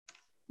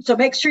So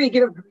make sure you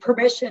give her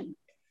permission.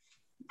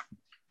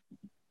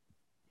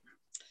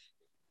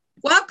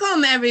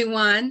 Welcome,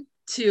 everyone,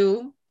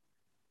 to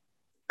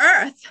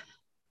Earth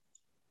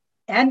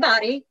and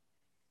Body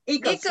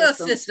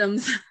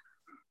Ecosystems.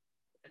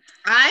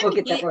 We'll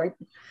get that word.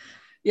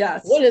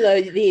 Yes. One of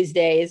these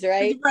days,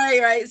 right?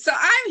 Right. So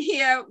I'm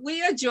here.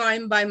 We are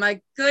joined by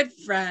my good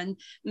friend,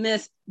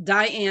 Miss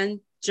Diane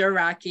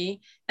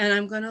Jaracki, and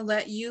I'm going to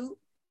let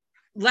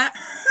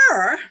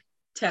her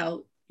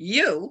tell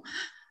you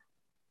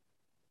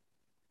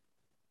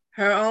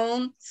her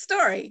own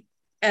story.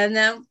 And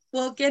then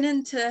we'll get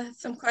into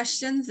some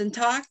questions and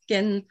talk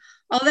and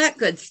all that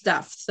good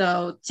stuff.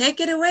 So take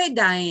it away,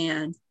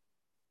 Diane.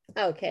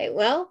 Okay,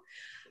 well,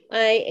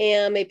 I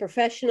am a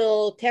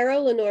professional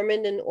tarot,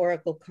 Lenormand, and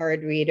oracle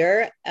card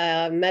reader,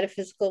 a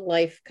metaphysical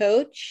life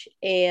coach,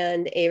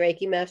 and a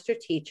Reiki master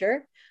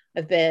teacher.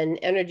 I've been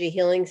energy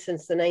healing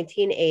since the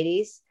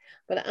 1980s,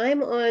 but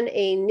I'm on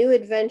a new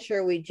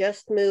adventure. We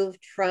just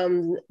moved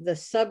from the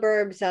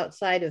suburbs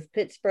outside of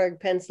Pittsburgh,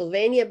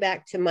 Pennsylvania,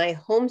 back to my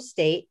home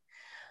state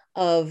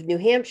of New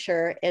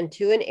Hampshire, and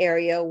to an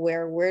area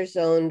where we're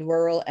zoned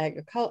rural I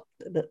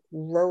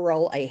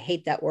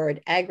hate that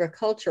word,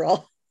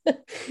 agricultural,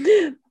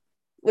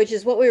 which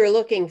is what we were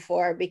looking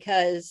for,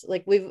 because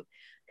like we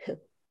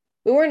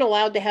weren't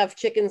allowed to have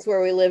chickens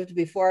where we lived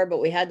before,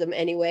 but we had them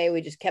anyway.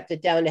 We just kept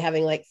it down to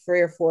having like 3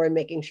 or 4 and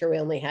making sure we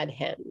only had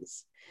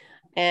hens.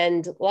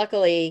 And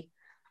luckily,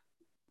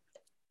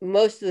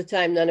 most of the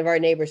time, none of our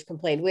neighbors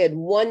complained. We had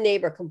one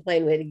neighbor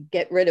complain we had to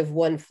get rid of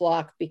one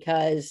flock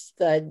because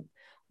the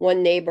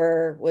one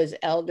neighbor was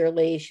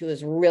elderly. She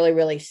was really,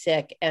 really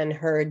sick, and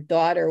her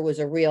daughter was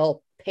a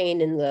real pain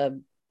in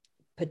the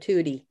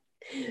patootie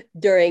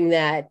during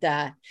that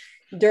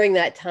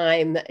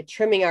time,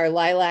 trimming our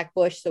lilac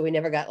bush so we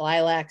never got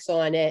lilacs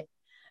on it,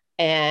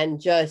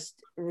 and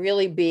just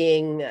really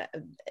being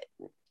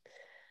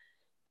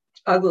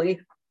ugly.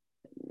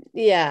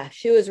 Yeah,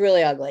 she was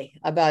really ugly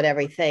about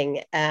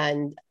everything.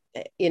 And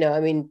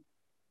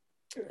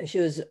she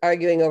was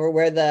arguing over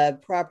where the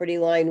property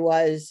line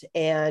was,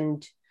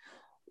 and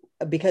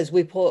because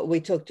we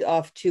took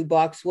off 2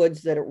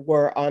 boxwoods that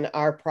were on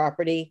our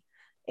property,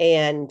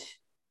 and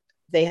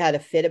they had a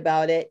fit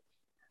about it,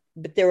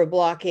 but they were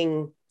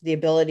blocking the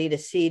ability to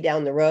see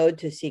down the road,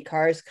 to see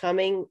cars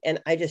coming. And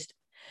I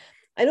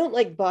don't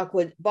like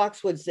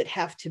boxwoods that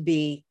have to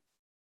be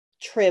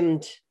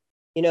trimmed.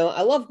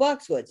 I love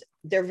boxwoods.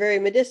 They're very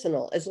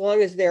medicinal as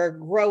long as they're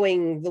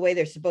growing the way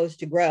they're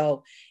supposed to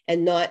grow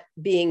and not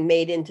being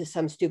made into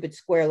some stupid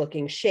square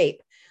looking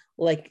shape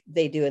like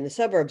they do in the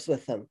suburbs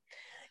with them.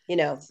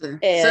 So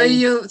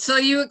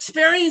you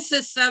experience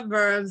the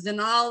suburbs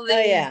and all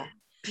these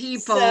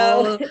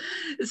people.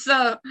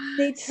 So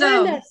they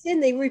turned us in.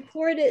 They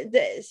reported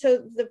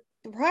so the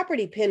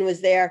property pin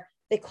was there.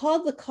 They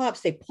called the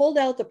cops. They pulled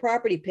out the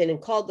property pin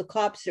and called the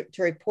cops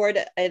to report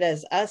it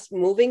as us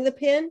moving the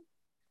pin.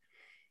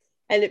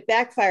 And it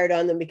backfired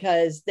on them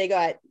because they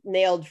got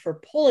nailed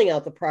for pulling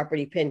out the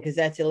property pin, because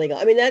that's illegal.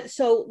 I mean,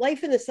 so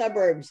life in the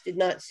suburbs did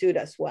not suit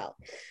us well,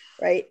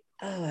 right?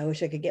 Oh, I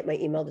wish I could get my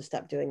email to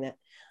stop doing that.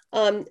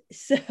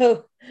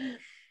 So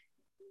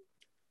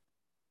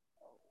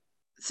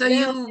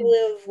now we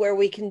live where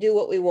we can do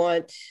what we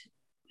want,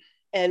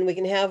 and we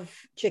can have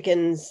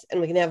chickens, and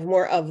we can have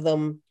more of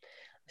them.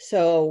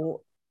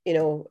 So,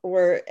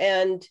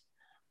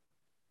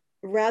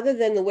 rather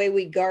than the way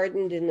we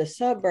gardened in the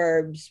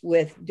suburbs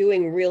with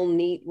doing real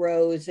neat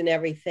rows and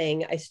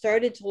everything, I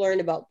started to learn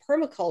about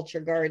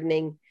permaculture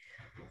gardening.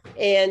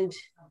 And,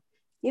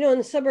 in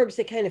the suburbs,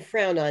 they kind of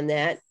frown on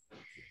that.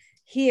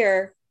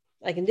 Here,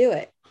 I can do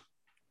it.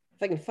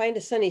 If I can find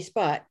a sunny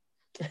spot,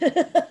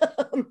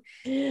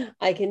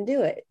 I can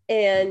do it.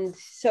 And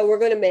so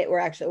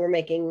we're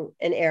making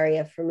an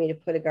area for me to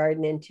put a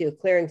garden into,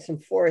 clearing some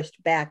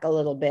forest back a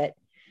little bit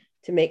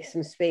to make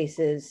some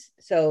spaces.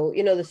 So,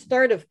 the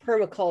start of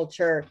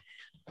permaculture,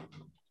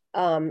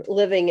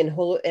 living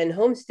and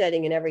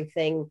homesteading and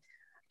everything,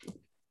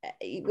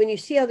 when you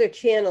see other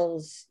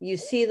channels, you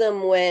see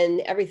them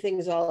when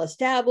everything's all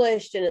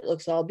established and it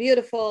looks all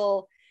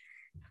beautiful.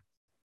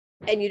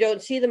 And you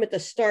don't see them at the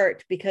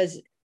start,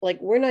 because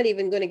we're not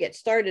even going to get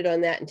started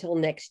on that until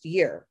next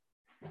year.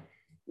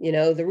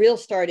 The real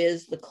start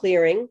is the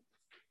clearing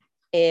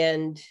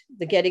and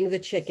the getting the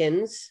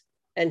chickens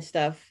and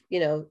stuff.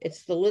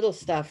 It's the little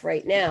stuff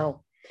right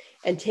now,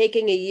 and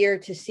taking a year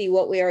to see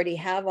what we already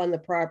have on the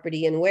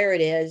property and where it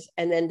is,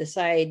 and then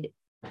decide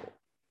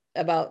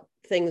about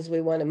things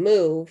we want to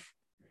move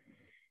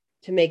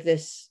to make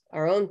this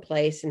our own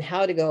place and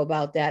how to go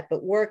about that.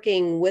 But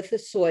working with the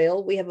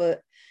soil, we have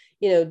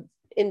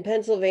in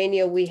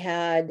Pennsylvania, we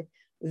had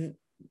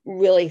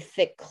really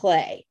thick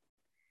clay.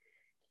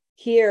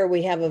 Here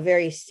we have a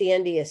very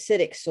sandy,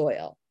 acidic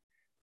soil.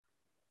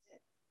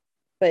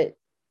 But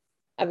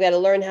I've got to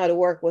learn how to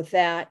work with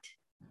that,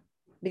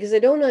 because I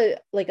don't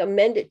want to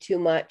amend it too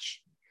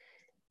much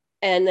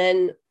and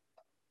then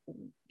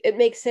it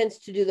makes sense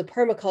to do the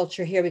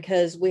permaculture here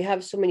because we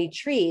have so many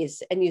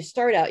trees, and you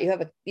start out,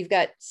 you've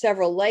got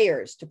several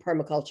layers to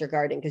permaculture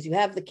gardening, because you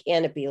have the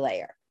canopy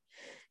layer,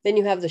 then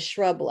you have the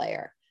shrub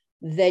layer,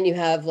 then you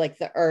have like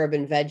the herb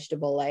and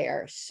vegetable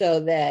layer,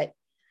 so that,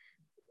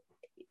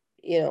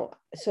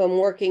 so I'm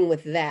working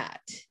with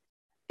that.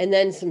 And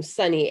then some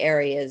sunny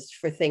areas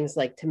for things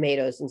like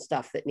tomatoes and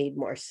stuff that need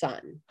more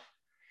sun.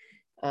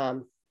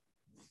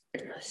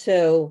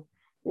 So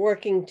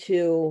working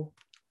to,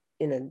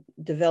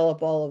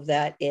 develop all of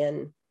that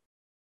in,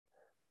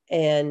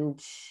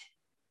 and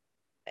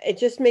it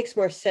just makes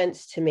more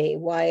sense to me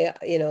why,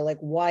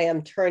 why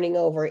I'm turning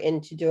over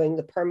into doing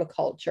the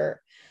permaculture,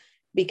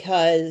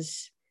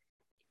 because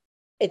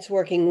it's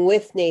working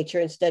with nature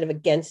instead of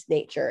against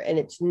nature, and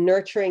it's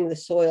nurturing the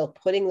soil,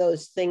 putting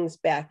those things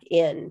back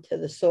into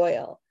the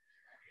soil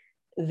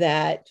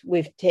that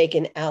we've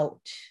taken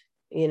out,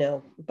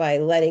 by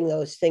letting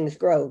those things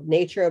grow.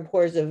 Nature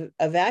abhors a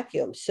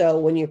vacuum. So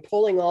when you're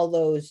pulling all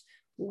those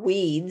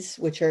weeds,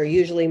 which are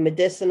usually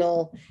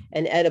medicinal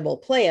and edible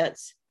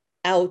plants,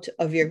 out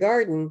of your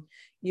garden,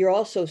 you're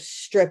also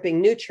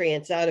stripping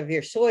nutrients out of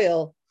your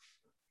soil,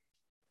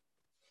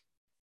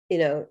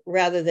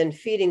 rather than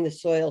feeding the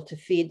soil to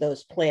feed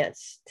those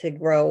plants to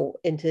grow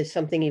into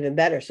something even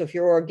better. So if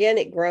you're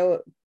organic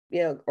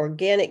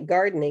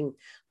gardening,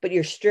 but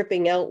you're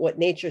stripping out what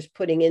nature's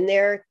putting in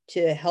there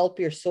to help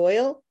your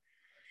soil,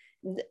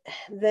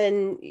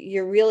 then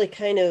you're really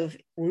kind of,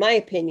 in my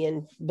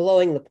opinion,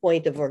 blowing the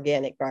point of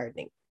organic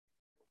gardening.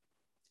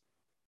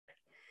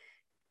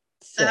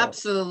 So.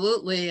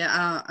 Absolutely.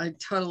 I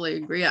totally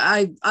agree.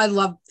 I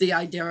love the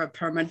idea of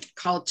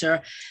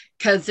permaculture,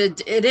 because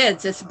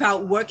it's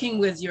about working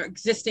with your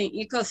existing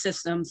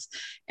ecosystems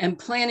and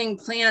planting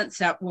plants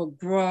that will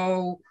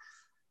grow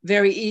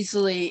very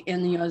easily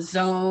in your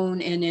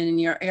zone and in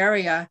your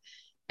area.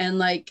 And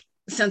like,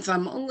 since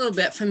I'm a little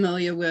bit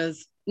familiar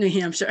with New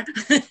Hampshire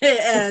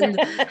and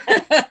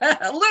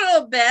a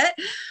little bit,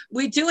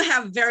 we do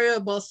have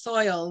variable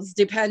soils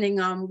depending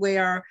on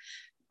where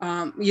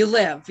you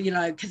live,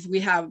 because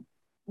we have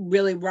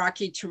really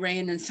rocky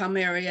terrain in some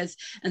areas,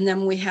 and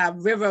then we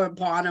have river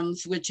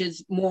bottoms, which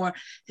is more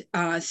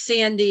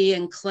sandy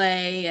and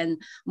clay,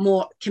 and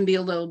more can be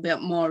a little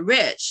bit more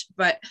rich.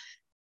 But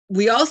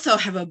we also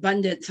have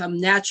abundance of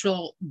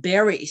natural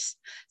berries.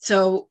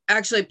 So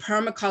actually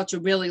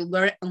permaculture really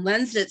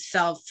lends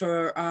itself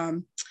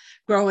for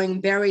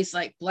growing berries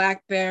like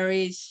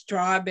blackberries,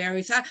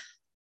 strawberries.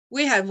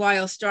 We had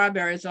wild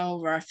strawberries all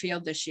over our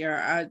field this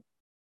year.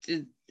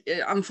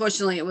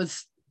 Unfortunately, it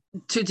was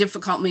too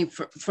difficult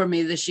for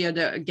me this year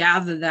to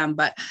gather them,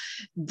 but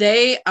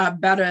they are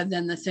better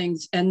than the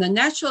things. And the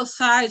natural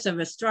size of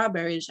a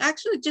strawberry is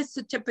actually just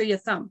the tip of your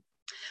thumb.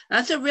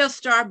 That's a real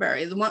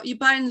strawberry. The one you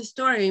buy in the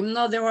store, even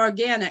though they're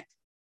organic,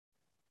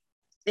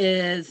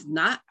 is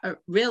not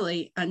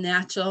really a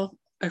natural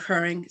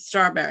occurring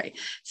strawberry.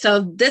 So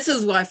this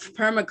is why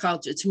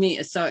permaculture to me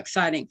is so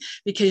exciting,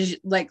 because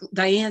like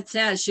Diane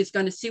says, she's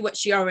going to see what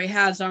she already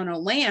has on her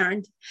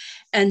land,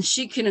 and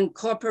she can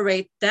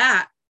incorporate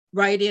that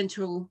right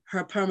into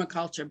her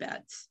permaculture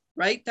beds.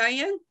 Right,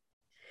 Diane?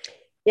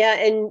 Yeah,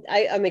 and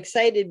I'm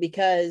excited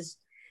because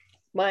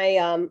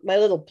my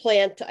little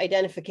plant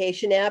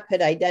identification app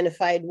had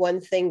identified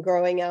one thing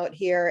growing out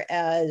here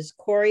as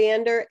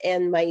coriander,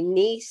 and my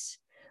niece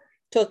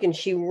took and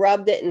she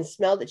rubbed it and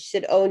smelled it. She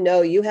said, "Oh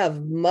no, you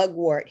have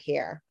mugwort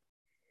here."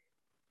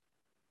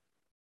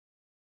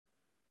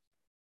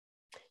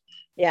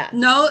 Yeah.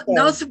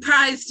 No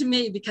surprise to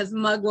me, because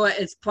mugwort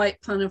is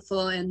quite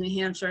plentiful in New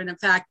Hampshire. And in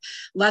fact,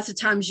 lots of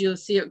times you'll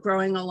see it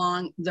growing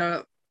along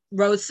the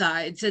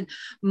roadsides. And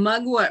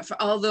mugwort,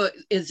 for although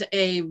is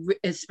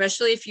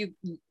especially if you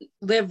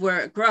live where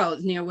it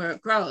grows, near where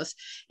it grows,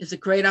 is a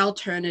great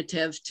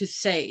alternative to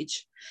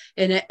sage.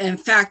 And in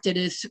fact, it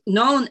is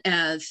known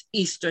as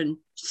Eastern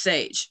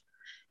sage.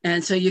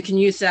 And so you can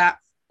use that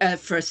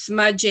for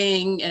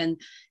smudging and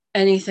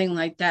anything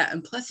like that.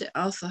 And plus it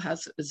also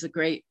has a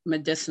great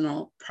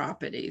medicinal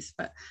properties.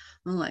 But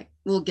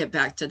we'll get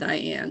back to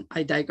Diane.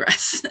 I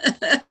digress.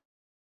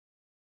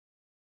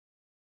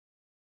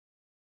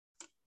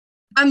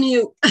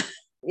 Unmute.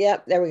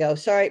 Yep, there we go.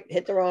 Sorry,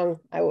 hit the wrong.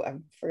 I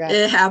forgot.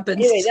 It happens.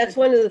 Anyway, that's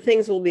one of the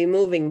things we'll be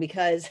moving,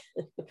 because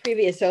the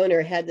previous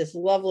owner had this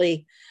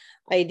lovely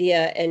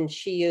idea, and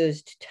she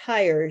used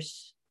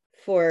tires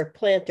for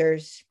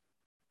planters,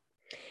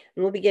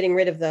 and we'll be getting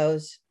rid of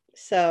those.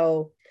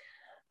 So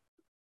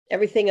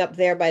everything up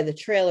there by the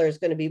trailer is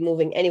going to be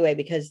moving anyway,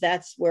 because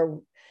that's where,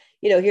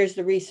 here's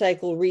the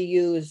recycle,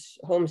 reuse,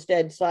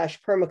 homestead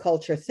 /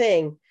 permaculture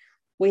thing.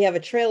 We have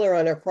a trailer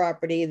on our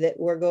property that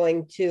we're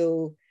going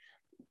to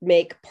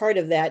make part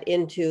of that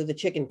into the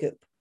chicken coop.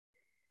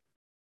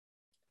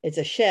 It's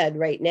a shed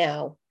right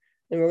now,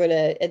 and we're going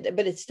to,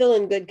 but it's still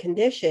in good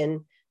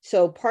condition.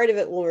 So part of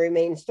it will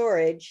remain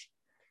storage,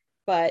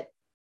 but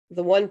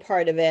the one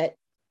part of it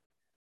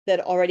that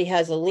already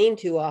has a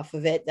lean-to off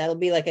of it, that'll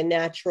be like a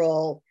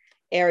natural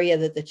area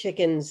that the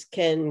chickens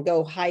can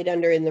go hide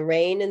under in the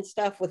rain and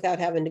stuff without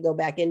having to go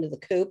back into the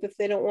coop if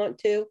they don't want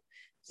to.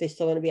 They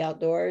still want to be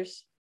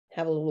outdoors,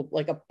 have a little,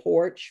 like a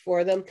porch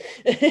for them,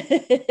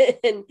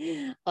 and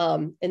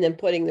then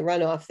putting the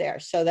runoff there.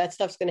 So that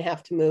stuff's going to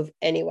have to move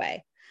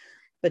anyway.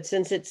 But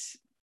since it's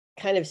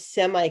kind of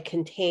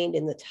semi-contained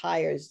in the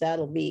tires,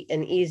 that'll be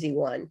an easy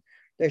one.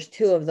 There's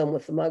 2 of them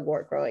with the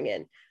mugwort growing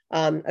in.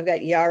 I've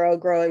got yarrow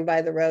growing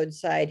by the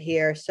roadside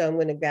here, so I'm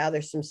going to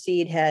gather some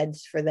seed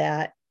heads for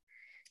that.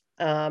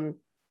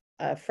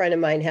 A friend of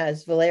mine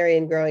has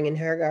valerian growing in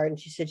her garden.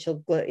 She said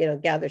she'll,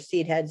 gather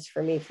seed heads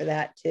for me for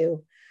that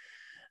too.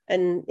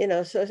 And,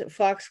 so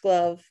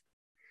foxglove.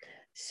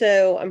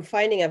 So I'm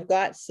finding I've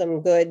got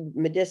some good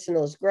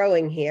medicinals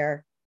growing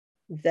here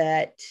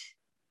that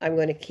I'm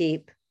going to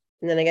keep.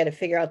 And then I got to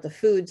figure out the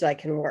foods I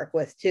can work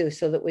with too,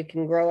 so that we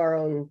can grow our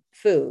own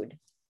food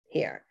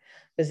here.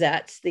 Because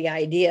that's the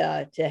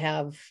idea, to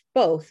have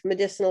both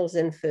medicinals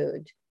and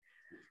food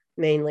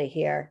mainly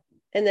here.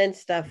 And then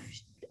stuff,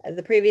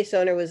 the previous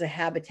owner was a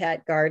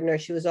habitat gardener.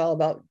 She was all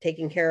about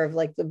taking care of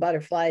like the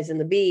butterflies and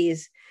the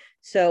bees.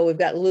 So we've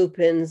got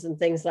lupins and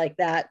things like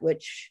that,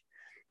 which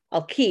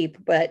I'll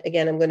keep. But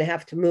again, I'm going to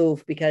have to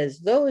move because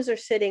those are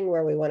sitting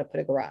where we want to put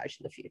a garage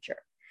in the future.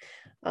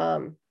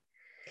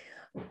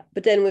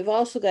 But then we've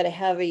also got a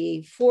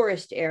heavy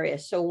forest area.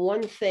 So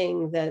one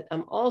thing that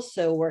I'm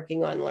also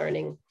working on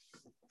learning,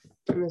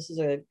 and this is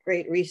a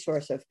great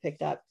resource I've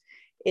picked up,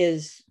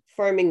 is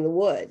farming the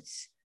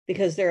woods,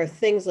 because there are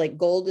things like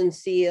golden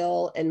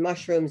seal and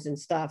mushrooms and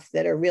stuff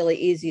that are really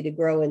easy to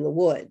grow in the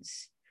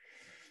woods.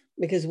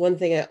 Because one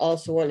thing I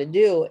also want to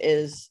do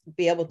is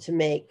be able to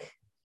make,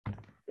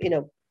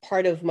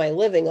 part of my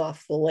living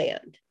off the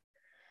land.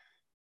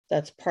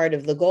 That's part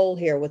of the goal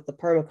here with the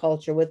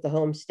permaculture, with the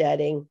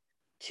homesteading,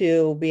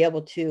 to be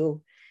able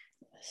to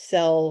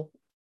sell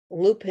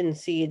lupin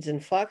seeds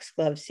and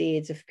foxglove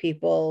seeds if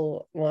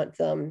people want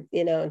them,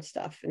 and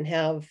stuff, and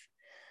have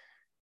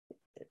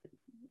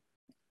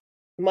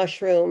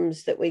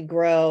mushrooms that we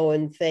grow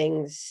and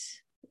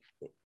things,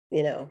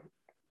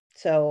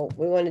 So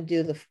we want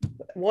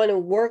to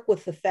work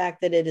with the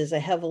fact that it is a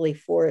heavily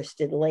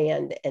forested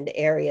land and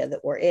area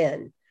that we're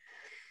in,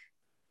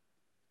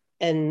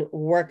 and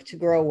work to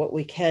grow what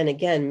we can,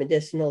 again,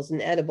 medicinals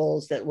and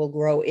edibles that will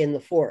grow in the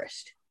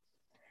forest.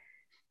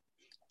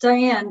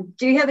 Diane,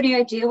 do you have any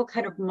idea what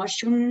kind of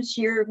mushrooms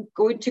you're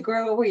going to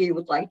grow or you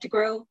would like to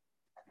grow?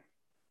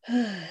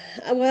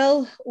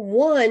 Well,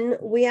 one,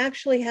 we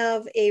actually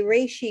have a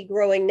reishi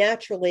growing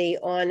naturally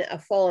on a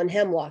fallen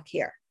hemlock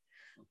here.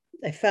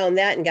 I found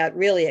that and got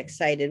really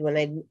excited when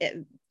I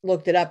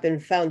looked it up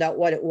and found out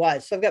what it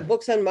was. So I've got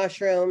books on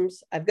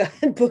mushrooms. I've got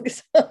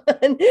books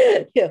on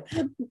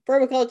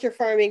permaculture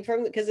farming,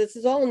 because this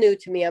is all new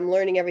to me. I'm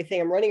learning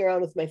everything. I'm running around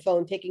with my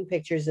phone, taking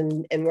pictures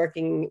and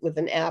working with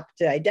an app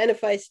to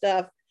identify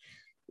stuff,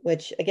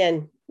 which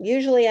again,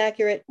 usually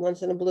accurate,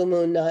 once in a blue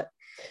moon, not.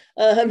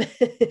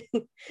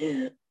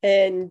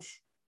 And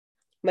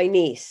my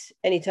niece,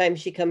 anytime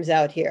she comes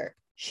out here,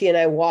 she and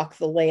I walk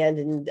the land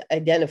and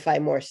identify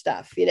more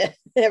stuff.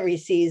 Every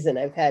season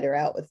I've had her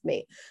out with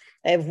me.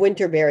 I have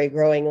winterberry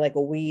growing like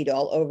a weed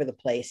all over the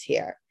place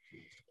here.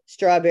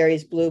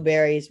 Strawberries,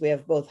 blueberries. We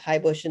have both high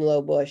bush and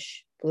low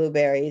bush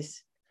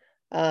blueberries.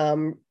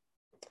 Rugosa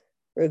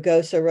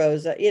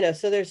rosa,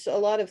 so there's a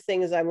lot of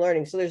things I'm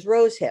learning. So there's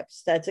rose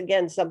hips. That's,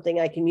 again, something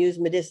I can use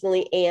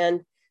medicinally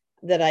and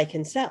that I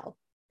can sell.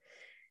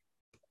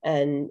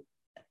 And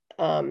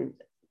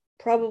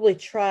probably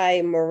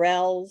try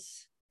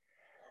morels.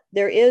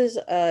 There is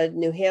a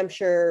New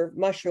Hampshire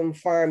mushroom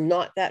farm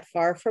not that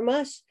far from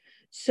us.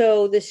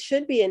 So this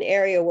should be an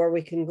area where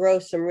we can grow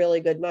some really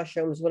good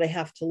mushrooms. What I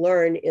have to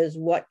learn is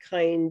what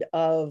kind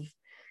of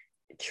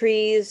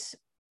trees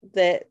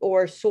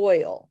or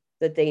soil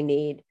that they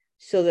need,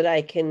 so that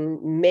I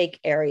can make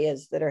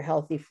areas that are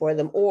healthy for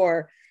them,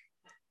 or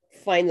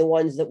find the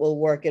ones that will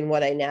work in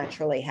what I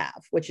naturally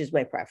have, which is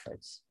my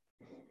preference.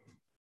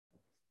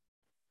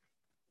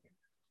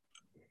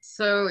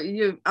 So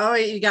you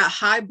got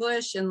high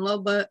bush and low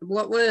bush.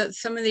 What were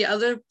some of the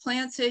other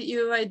plants that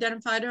you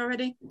identified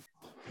already?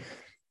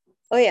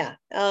 Oh yeah,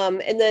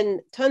 and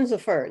then tons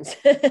of ferns.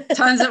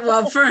 Tons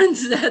of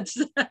ferns. That's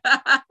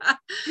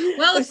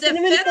well,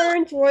 cinnamon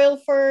ferns, royal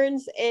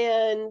ferns,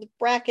 and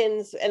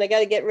brackens. And I got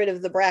to get rid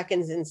of the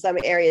brackens in some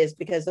areas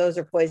because those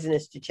are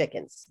poisonous to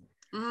chickens.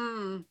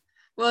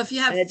 Well, if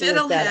you have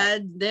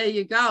fiddlehead, there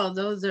you go.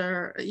 Those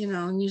are,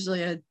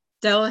 usually a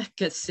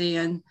delicacy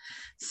in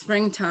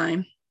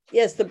springtime.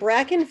 Yes, the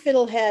bracken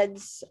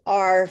fiddleheads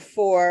are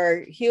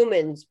for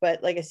humans,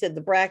 but like I said,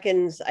 the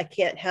brackens, I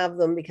can't have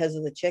them because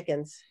of the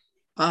chickens.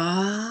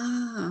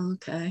 Ah,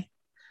 okay.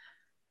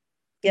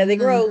 Yeah, they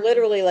grow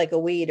literally like a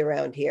weed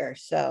around here.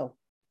 So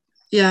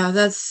yeah,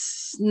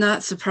 that's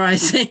not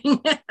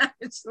surprising.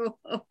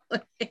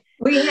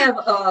 We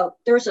have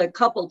there's a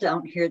couple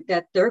down here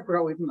that they're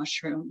growing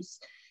mushrooms,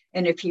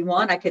 and if you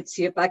want, I could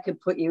see if I could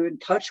put you in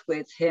touch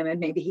with him, and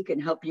maybe he can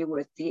help you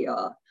with the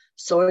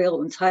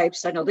soil and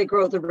types. I know they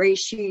grow the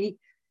reishi,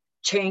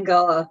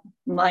 changa,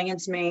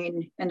 lion's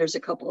mane, and there's a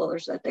couple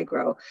others that they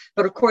grow.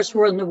 But of course,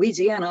 we're in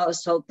Louisiana,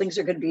 so things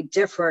are going to be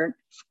different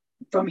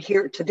from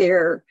here to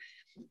there.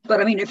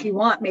 But I mean, if you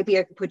want, maybe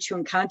I could put you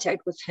in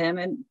contact with him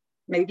and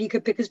maybe you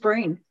could pick his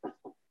brain.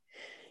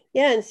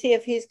 Yeah, and see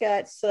if he's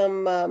got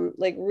some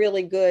like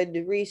really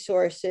good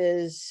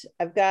resources.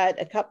 I've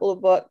got a couple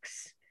of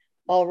books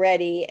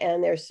already,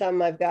 and there's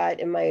some I've got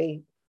in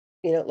my,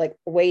 like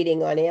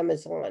waiting on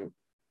Amazon.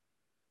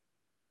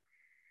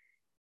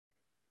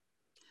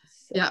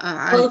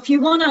 Yeah, Well, if you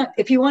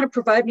wanna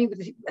provide me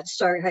with,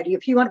 sorry, Heidi,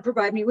 if you want to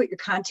provide me with your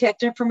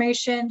contact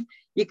information,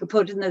 you can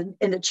put in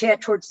the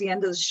chat towards the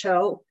end of the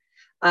show.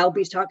 I'll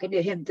be talking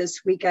to him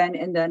this weekend,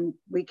 and then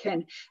we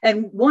can.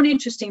 And one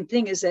interesting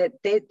thing is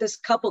that this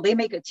couple, they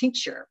make a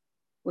tincture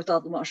with all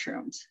the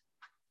mushrooms.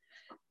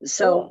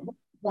 So Cool.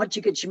 once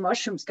you get your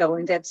mushrooms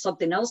going, that's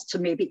something else to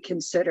maybe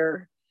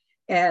consider.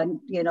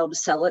 And to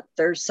sell it,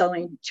 they're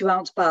selling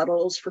 2-ounce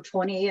bottles for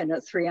 20 and a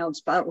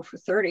 3-ounce bottle for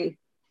 30.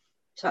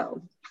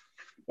 So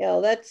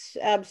That's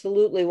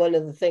absolutely one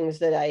of the things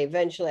that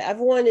I've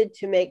wanted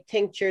to make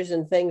tinctures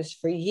and things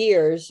for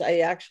years. I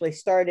actually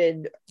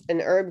started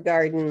an herb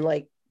garden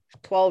like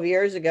 12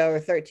 years ago or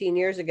 13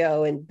 years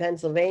ago in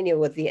Pennsylvania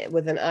with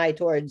an eye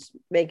towards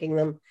making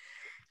them.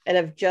 And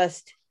I've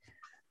just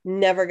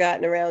never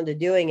gotten around to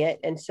doing it.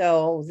 And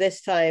so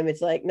this time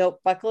it's like, nope,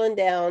 buckling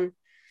down,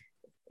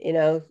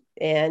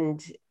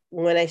 and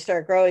when I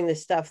start growing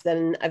this stuff,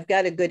 then I've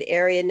got a good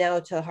area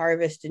now to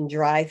harvest and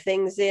dry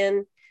things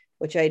in,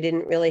 which I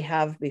didn't really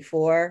have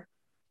before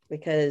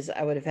because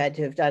I would have had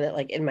to have done it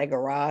like in my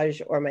garage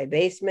or my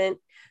basement.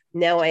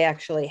 Now I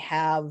actually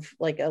have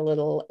like a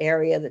little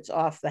area that's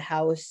off the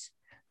house,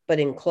 but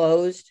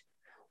enclosed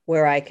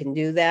where I can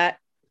do that.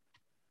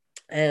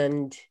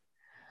 And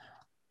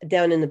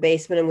down in the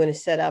basement, I'm going to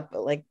set up,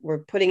 like we're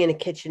putting in a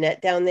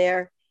kitchenette down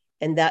there.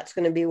 And that's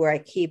going to be where I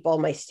keep all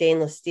my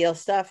stainless steel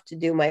stuff to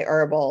do my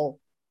herbal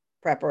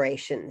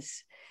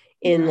preparations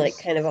in like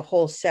kind of a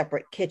whole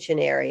separate kitchen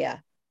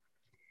area.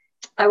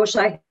 I wish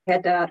I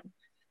had that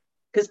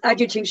because I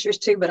do tinctures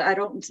too, but I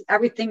don't.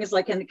 Everything is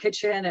like in the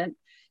kitchen and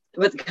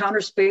with the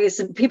counter space,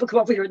 and people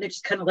come over here and they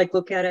just kind of like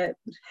look at it.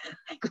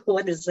 Like,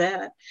 what is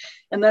that?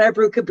 And then I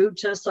brew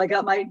kombucha, so I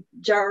got my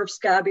jar of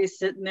SCABY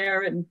sitting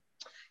there, and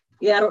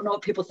I don't know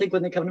what people think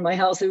when they come to my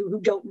house who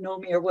don't know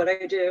me or what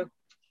I do.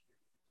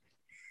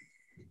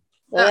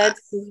 Well,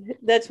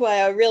 that's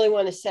why I really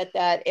want to set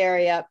that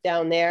area up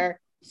down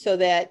there so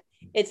that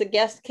it's a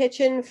guest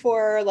kitchen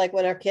for like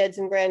when our kids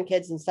and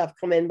grandkids and stuff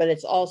come in, but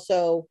it's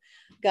also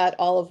got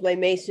all of my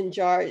mason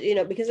jars,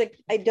 because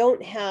I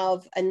don't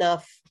have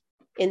enough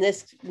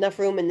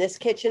room in this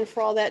kitchen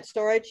for all that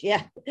storage.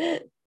 Yeah.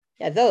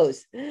 Yeah,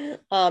 those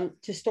to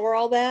store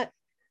all that.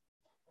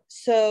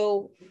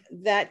 So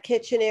that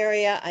kitchen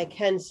area I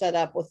can set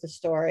up with the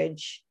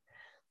storage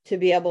to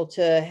be able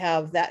to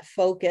have that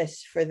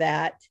focus for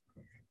that.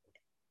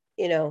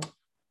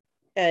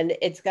 And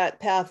it's got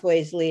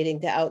pathways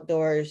leading to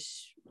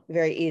outdoors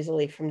very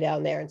easily from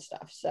down there and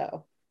stuff.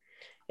 So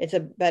it's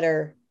a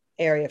better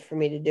area for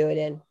me to do it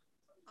in.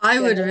 I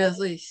would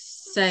really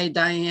say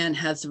Diane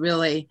has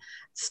really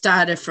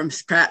started from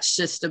scratch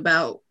just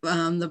about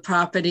the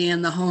property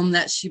and the home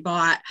that she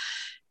bought.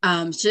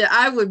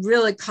 I would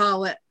really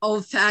call it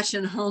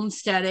old-fashioned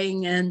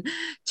homesteading and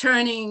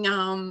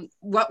turning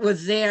what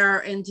was there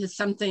into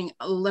something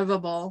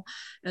livable.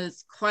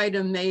 It's quite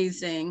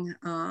amazing.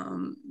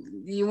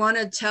 You want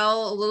to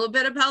tell a little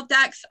bit about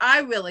that? 'Cause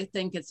I really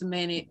think it's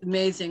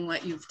amazing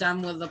what you've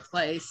done with the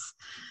place.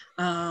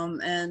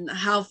 And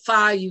how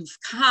far you've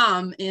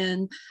come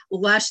in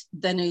less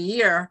than a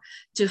year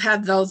to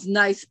have those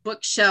nice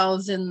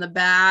bookshelves in the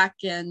back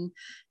and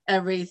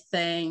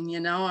everything.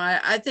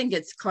 I think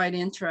it's quite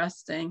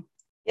interesting.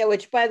 Yeah,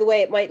 which by the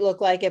way, it might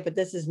look like it, but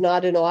this is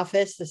not an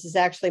office. This is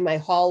actually my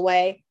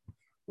hallway.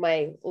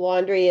 My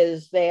laundry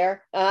is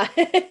there. And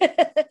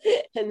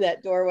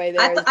that doorway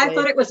there. I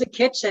thought it was a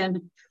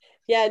kitchen.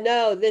 Yeah,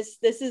 no, this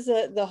is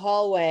the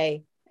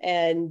hallway.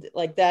 And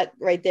like that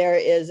right there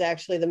is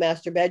actually the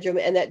master bedroom.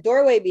 And that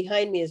doorway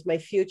behind me is my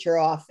future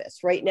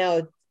office. Right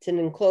now, it's an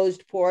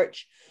enclosed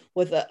porch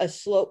with a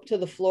slope to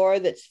the floor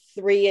that's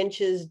 3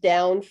 inches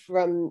down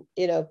from,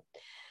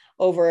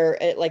 over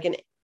like an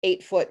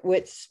 8-foot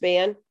width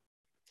span.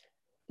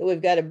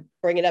 We've got to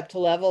bring it up to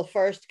level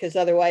first, because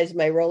otherwise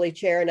my rolly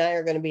chair and I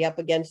are going to be up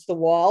against the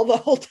wall the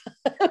whole time.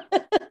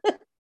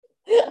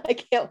 I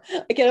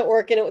can't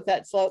work in it with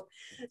that slope.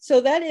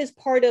 So that is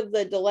part of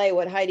the delay,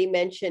 what Heidi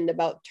mentioned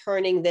about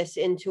turning this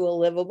into a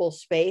livable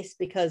space,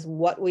 because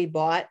what we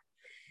bought,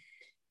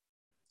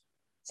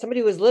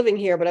 somebody was living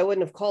here, but I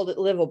wouldn't have called it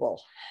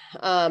livable.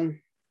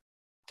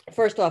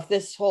 First off,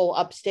 this whole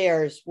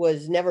upstairs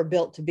was never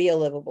built to be a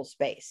livable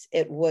space.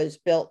 It was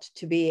built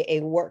to be a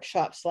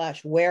workshop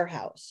 /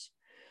 warehouse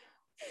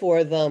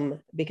for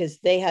them, because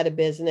they had a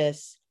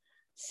business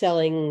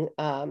selling,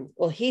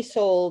 he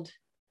sold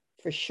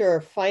for sure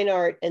fine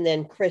art and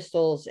then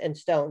crystals and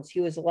stones.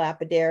 He was a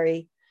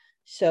lapidary,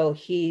 so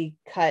he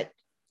cut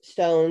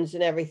stones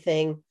and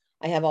everything.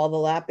 I have all the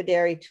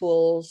lapidary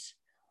tools.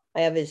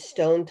 I have his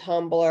stone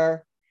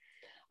tumbler.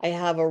 I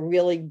have a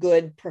really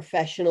good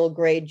professional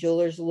grade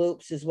jeweler's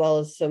loops, as well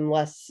as some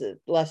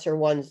lesser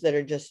ones that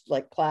are just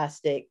like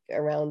plastic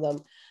around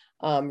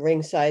them,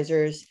 ring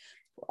sizers.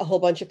 A whole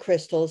bunch of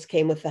crystals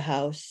came with the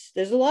house.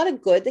 There's a lot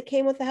of good that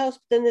came with the house,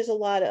 but then there's a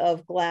lot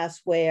of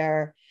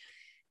glassware,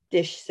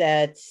 dish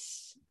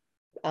sets,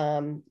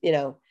 you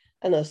know,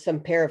 I don't know, some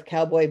pair of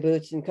cowboy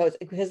boots and coats,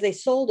 because they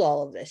sold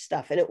all of this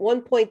stuff. And at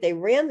one point they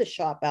ran the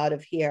shop out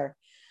of here.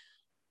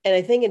 And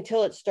I think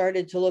until it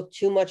started to look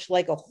too much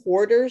like a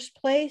hoarder's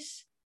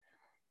place,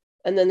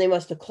 and then they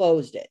must have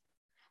closed it,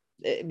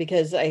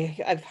 because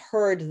I've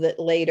heard that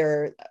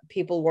later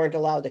people weren't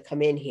allowed to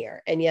come in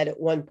here. And yet at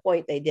one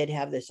point they did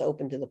have this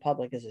open to the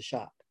public as a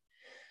shop.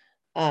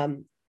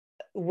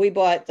 We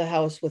bought the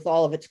house with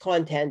all of its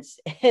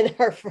contents, and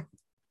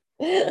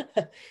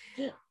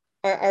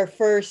our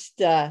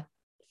first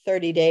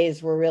 30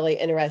 days were really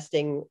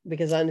interesting,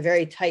 because on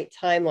very tight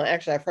timeline,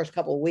 actually our first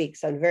couple of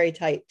weeks on very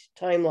tight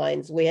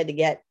timelines, we had to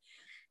get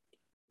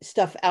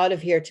stuff out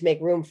of here to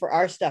make room for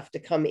our stuff to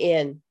come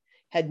in.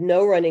 Had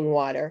no running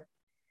water.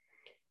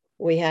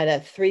 We had a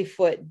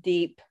 3-foot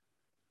deep,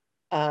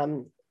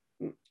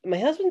 my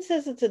husband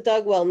says it's a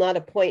dug well, not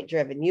a point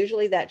driven.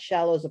 Usually that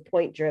shallow is a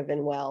point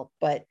driven well.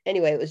 But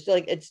anyway, it was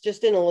like, it's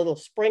just in a little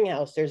spring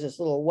house. There's this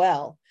little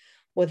well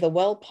with a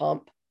well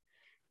pump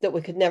that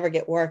we could never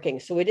get working.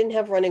 So we didn't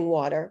have running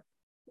water.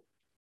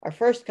 Our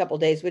first couple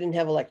of days, we didn't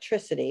have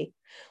electricity.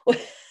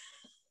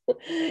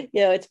 You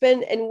know, it's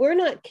been, and we're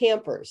not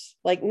campers.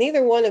 Like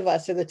neither one of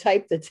us are the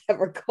type that's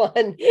ever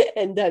gone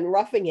and done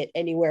roughing it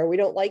anywhere. We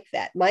don't like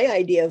that. My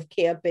idea of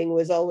camping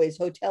was always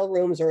hotel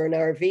rooms or an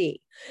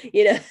RV,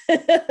 you know,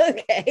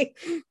 okay.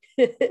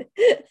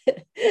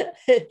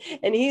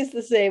 And he's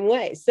the same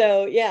way.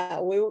 So yeah,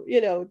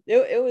 you know,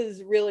 it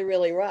was really,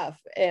 really rough.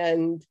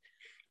 And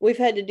we've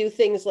had to do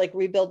things like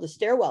rebuild the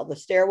stairwell. The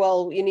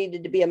stairwell, you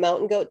needed to be a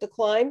mountain goat to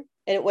climb,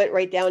 and it went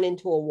right down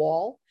into a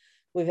wall.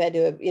 We've had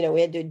to, you know, we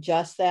had to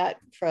adjust that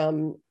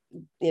from,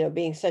 you know,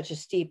 being such a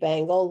steep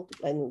angle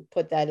and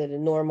put that at a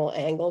normal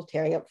angle,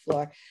 tearing up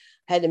floor.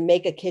 Had to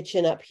make a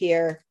kitchen up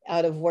here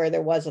out of where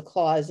there was a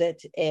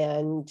closet.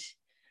 And,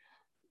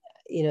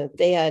 you know,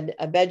 they had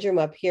a bedroom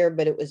up here,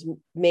 but it was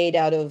made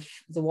out of,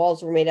 the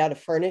walls were made out of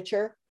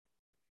furniture.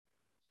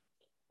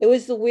 It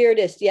was the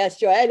weirdest. Yes,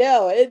 Joy, I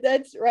know.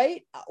 That's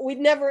right. We'd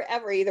never,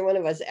 ever, either one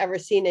of us ever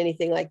seen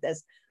anything like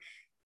this.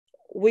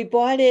 We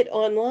bought it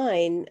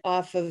online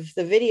off of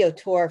the video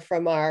tour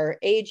from our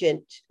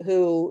agent,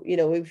 who, you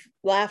know, we've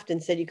laughed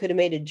and said you could have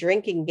made a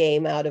drinking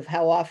game out of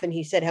how often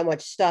he said how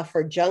much stuff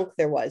or junk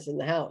there was in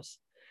the house.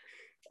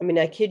 I mean,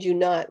 I kid you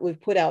not, we've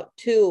put out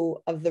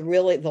 2 of the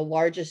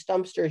largest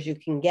dumpsters you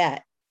can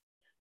get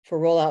for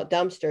rollout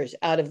dumpsters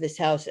out of this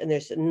house. And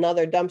there's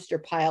another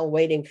dumpster pile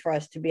waiting for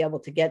us to be able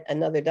to get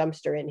another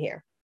dumpster in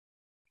here.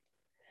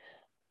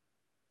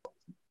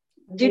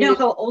 Do you know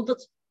how old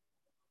it's?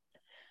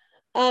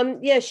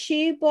 Yeah,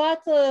 she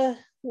bought the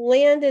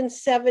land in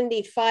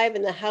 75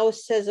 and the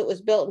house says it was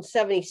built in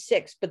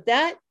 76, but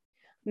that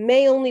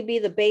may only be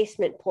the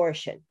basement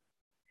portion,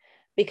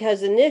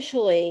 because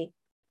initially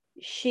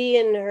she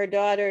and her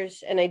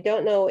daughters, and I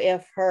don't know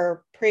if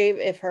her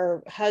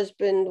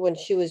husband, when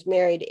she was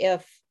married,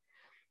 if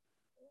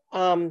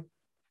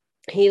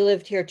he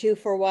lived here too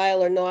for a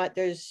while or not.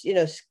 There's, you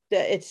know,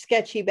 it's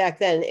sketchy back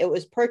then. It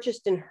was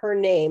purchased in her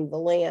name, the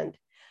land,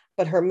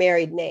 but her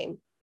married name.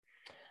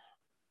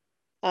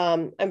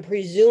 I'm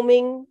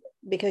presuming,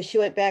 because she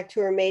went back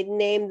to her maiden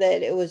name,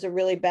 that it was a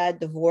really bad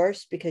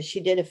divorce, because she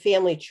did a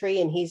family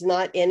tree and he's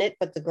not in it,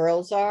 but the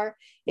girls are,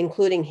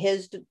 including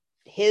his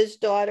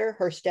daughter,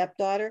 her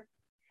stepdaughter.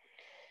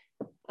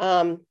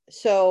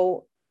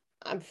 So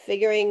I'm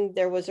figuring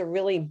there was a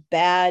really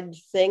bad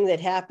thing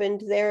that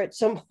happened there at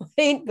some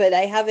point, but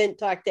I haven't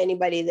talked to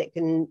anybody that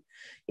can,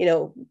 you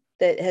know,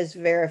 that has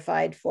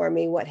verified for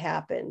me what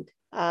happened.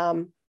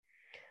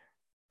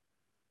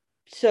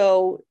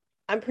 So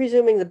I'm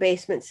presuming the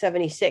basement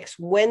 76.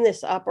 When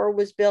this upper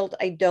was built,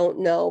 I don't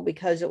know,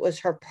 because it was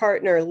her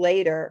partner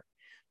later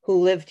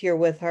who lived here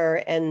with her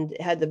and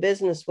had the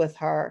business with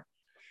her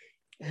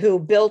who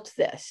built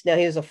this. Now,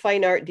 he was a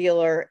fine art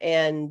dealer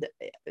and,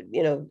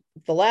 you know,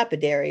 the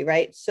lapidary,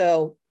 right?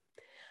 So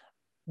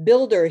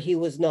builder, he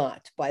was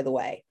not, by the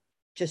way,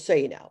 just so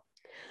you know.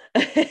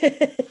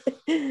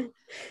 Place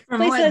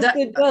has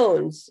good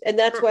bones, and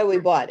that's why we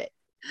bought it.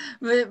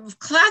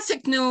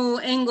 Classic New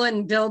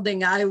England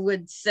building, I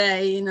would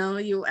say. You know,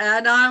 you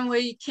add on where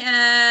you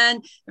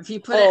can. If you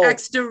put an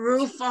extra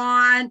roof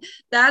on,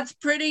 that's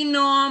pretty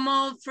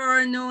normal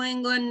for New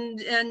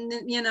England. And,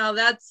 you know,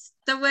 that's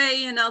the way,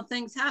 you know,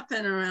 things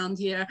happen around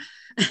here.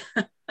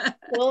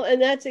 Well,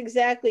 and that's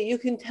exactly, you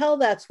can tell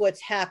that's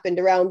what's happened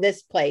around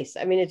this place.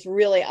 I mean, it's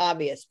really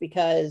obvious,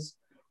 because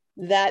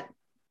that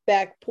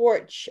back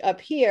porch up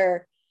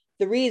here,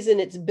 the reason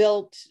it's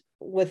built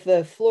with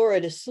the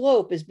Florida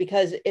slope is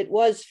because it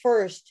was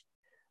first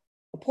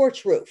a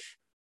porch roof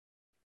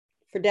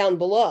for down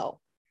below.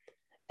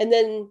 And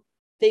then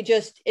they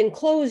just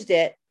enclosed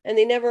it and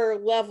they never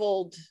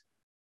leveled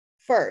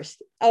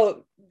first.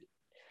 Oh,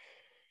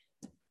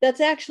 That's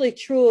actually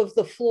true of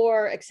the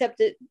floor, except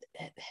that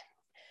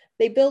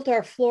they built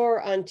our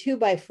floor on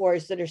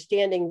 2x4s that are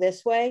standing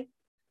this way, and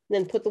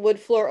then put the wood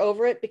floor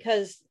over it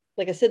because,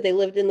 like I said, they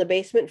lived in the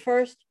basement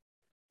first.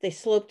 They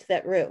sloped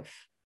that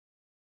roof.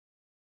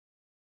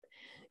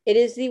 It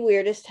is the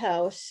weirdest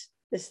house.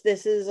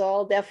 This is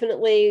all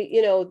definitely,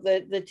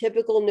 the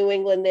typical New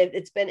England, that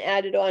it's been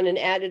added on,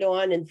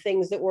 and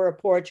things that were a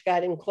porch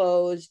got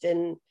enclosed,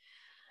 and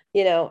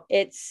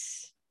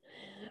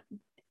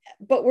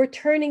but we're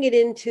turning it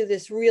into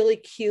this really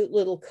cute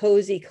little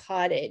cozy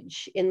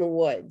cottage in the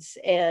woods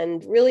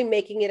and really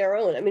making it our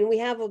own. I mean, we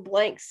have a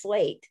blank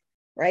slate,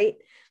 right?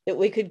 That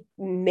we could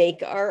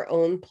make our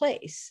own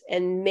place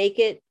and make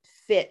it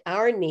fit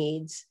our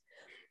needs,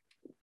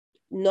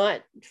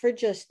 not for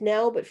just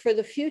now, but for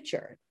the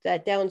future.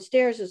 That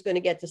downstairs is going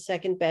to get the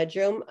second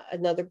bedroom,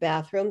 another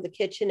bathroom, the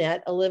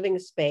kitchenette, a living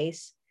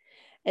space.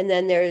 And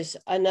then there's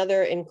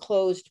another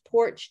enclosed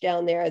porch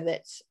down there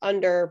that's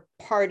under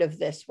part of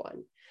this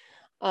one.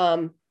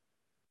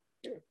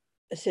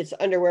 Sits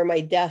under where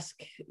my desk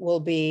will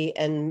be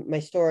and my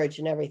storage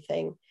and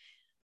everything,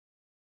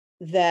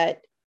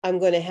 that I'm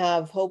going to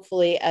have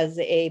hopefully as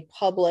a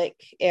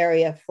public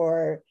area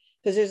for,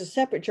 because there's a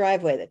separate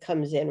driveway that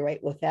comes in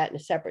right with that and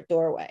a separate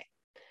doorway,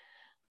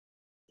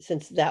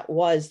 since that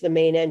was the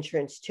main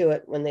entrance to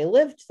it when they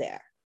lived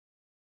there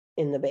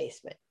in the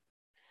basement.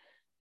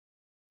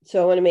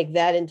 So I want to make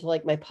that into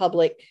like my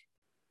public,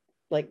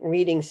 like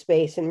reading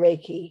space and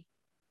Reiki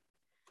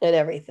and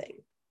everything.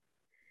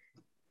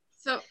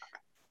 So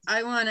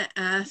I want to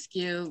ask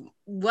you,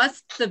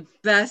 what's the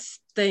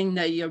best thing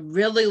that you're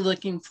really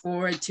looking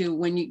forward to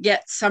when you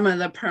get some of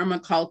the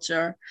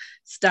permaculture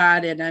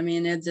started? I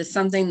mean, is there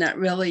something that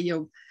really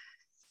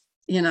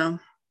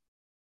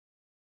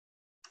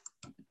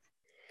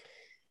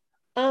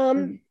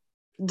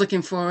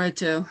looking forward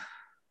to?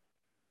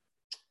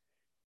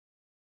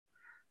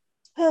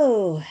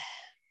 Oh,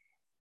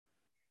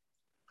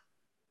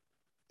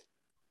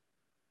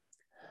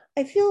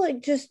 I feel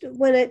like just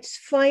when it's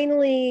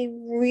finally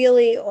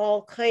really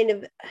all kind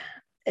of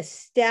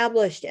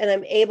established and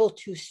I'm able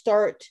to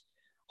start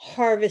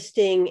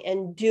harvesting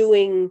and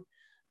doing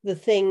the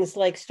things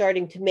like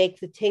starting to make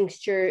the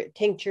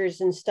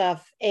tinctures and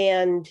stuff,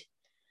 and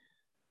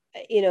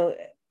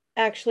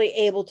actually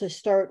able to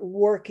start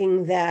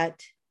working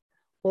that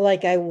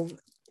like I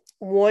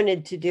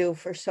wanted to do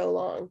for so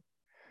long.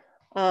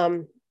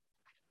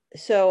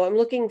 So I'm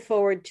looking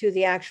forward to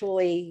the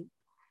actually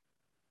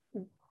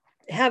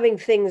having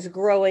things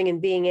growing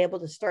and being able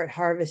to start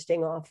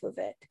harvesting off of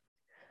it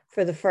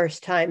for the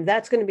first time.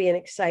 That's going to be an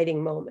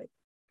exciting moment.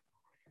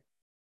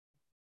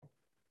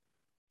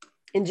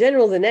 In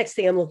general, the next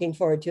thing I'm looking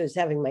forward to is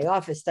having my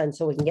office done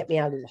so we can get me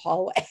out of the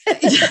hallway.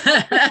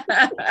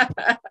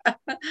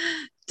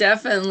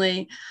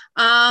 Definitely.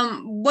 So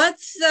I'm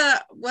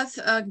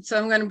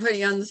going to put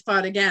you on the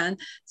spot again.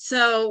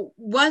 So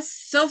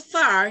what's so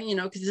far,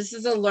 because this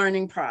is a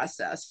learning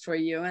process for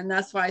you. And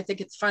that's why I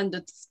think it's fun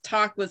to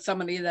talk with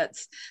somebody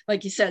that's,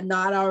 like you said,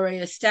 not already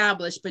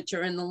established, but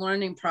you're in the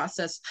learning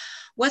process.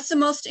 What's the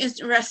most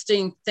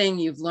interesting thing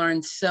you've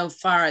learned so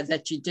far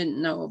that you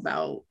didn't know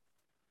about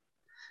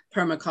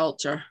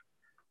permaculture?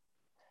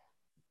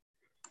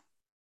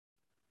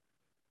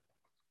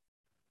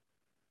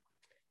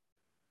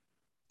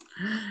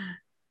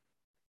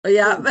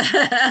 Yeah,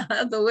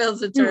 the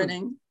wheels are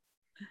turning.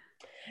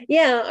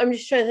 Yeah, I'm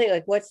just trying to think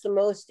like what's the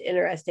most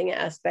interesting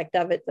aspect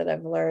of it that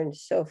I've learned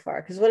so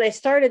far. Because when I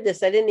started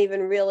this, I didn't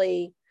even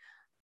really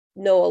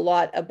know a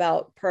lot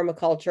about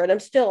permaculture. And I'm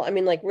still, I'm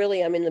in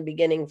the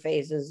beginning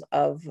phases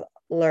of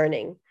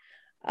learning.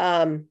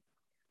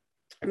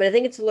 But I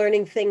think it's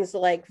learning things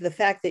like the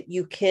fact that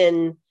you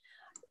can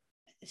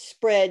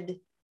spread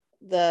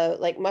the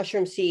like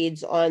mushroom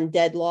seeds on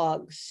dead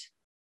logs,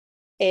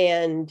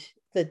 and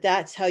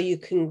that's how you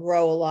can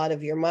grow a lot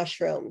of your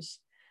mushrooms.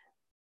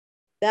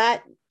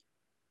 That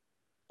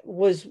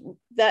was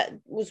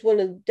one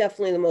of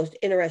definitely the most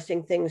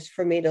interesting things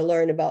for me to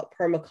learn about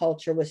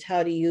permaculture, was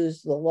how to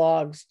use the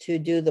logs to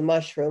do the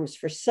mushrooms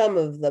for some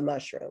of the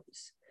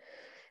mushrooms.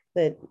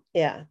 The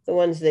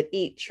ones that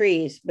eat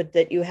trees, but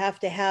that you have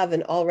to have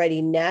an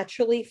already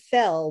naturally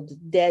felled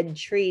dead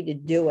tree to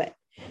do it.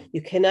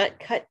 You cannot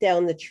cut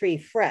down the tree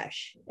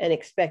fresh and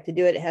expect to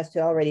do it. It has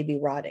to already be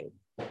rotting.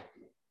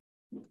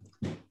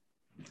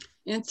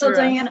 So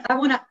Diane, I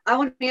want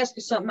to ask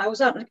you something. I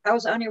was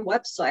on your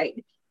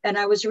website and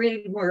I was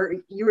reading where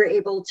you were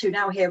able to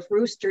now have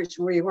roosters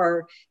where you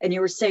are, and you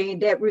were saying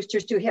that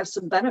roosters do have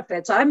some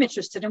benefits. I'm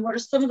interested in what are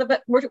some of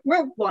the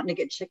we're wanting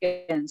to get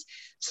chickens.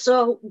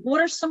 So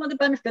what are some of the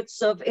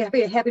benefits of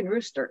having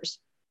roosters?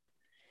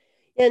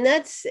 And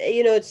that's,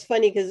 it's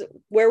funny because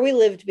where we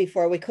lived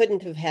before, we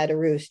couldn't have had a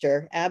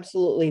rooster.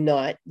 Absolutely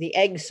not. The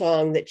egg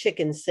song that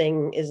chickens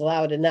sing is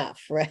loud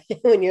enough, right?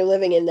 When you're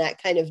living in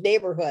that kind of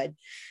neighborhood.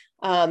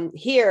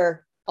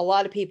 Here, a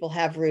lot of people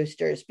have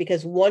roosters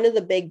because one of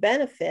the big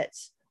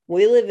benefits,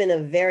 we live in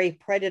a very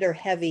predator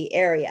heavy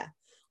area.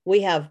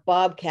 We have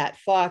bobcat,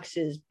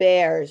 foxes,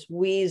 bears,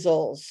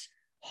 weasels,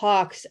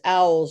 hawks,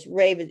 owls,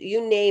 ravens,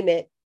 you name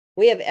it.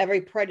 We have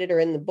every predator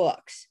in the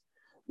books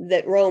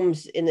that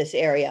roams in this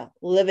area,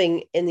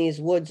 living in these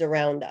woods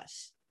around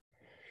us.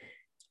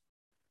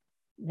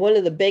 One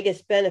of the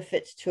biggest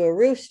benefits to a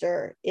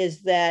rooster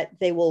is that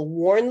they will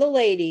warn the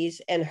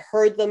ladies and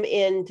herd them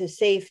into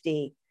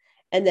safety,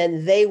 and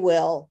then they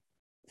will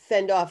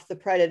fend off the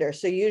predator.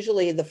 So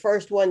usually the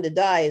first one to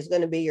die is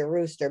going to be your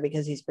rooster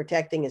because he's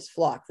protecting his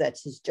flock.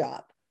 That's his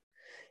job,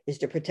 is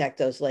to protect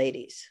those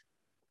ladies.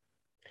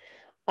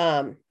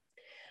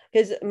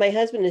 Because my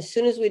husband, as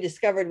soon as we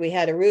discovered we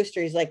had a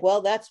rooster, he's like,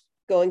 well, that's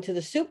going to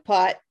the soup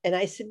pot. And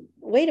I said,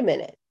 wait a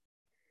minute.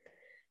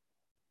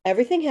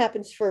 Everything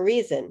happens for a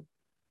reason.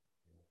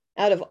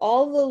 Out of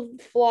all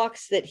the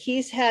flocks that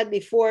he's had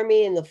before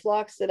me and the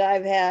flocks that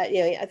I've had,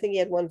 I think he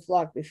had one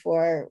flock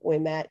before we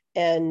met,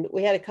 and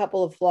we had a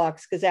couple of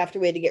flocks because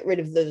after we had to get rid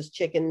of those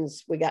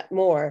chickens, we got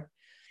more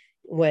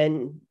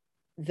when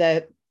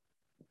when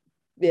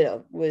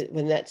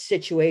that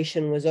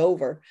situation was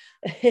over.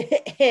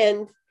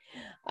 And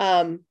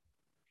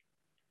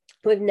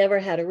we've never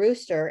had a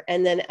rooster.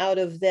 And then out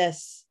of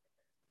this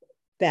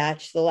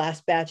batch, the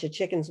last batch of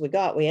chickens we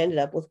got, we ended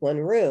up with one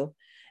roo.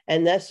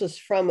 And this was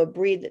from a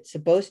breed that's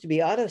supposed to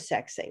be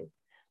auto-sexing,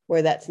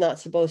 where that's not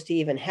supposed to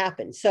even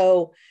happen.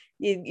 So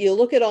you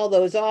look at all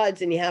those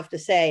odds and you have to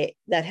say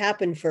that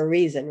happened for a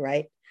reason,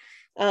 right?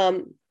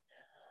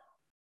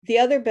 The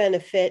other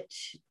benefit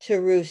to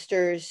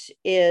roosters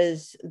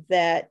is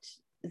that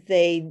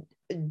they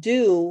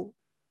do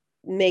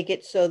make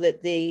it so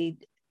that the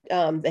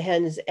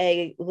hens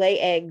lay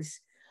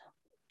eggs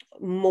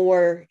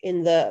more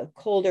in the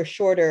colder,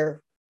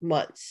 shorter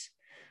months,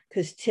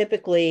 because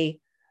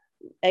typically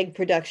egg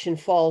production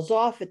falls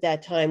off at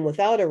that time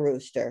without a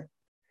rooster.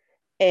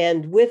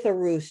 And with a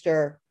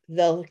rooster,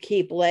 they'll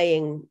keep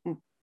laying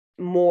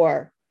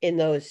more in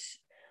those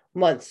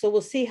months. So we'll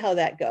see how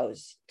that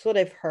goes. That's what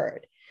I've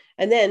heard.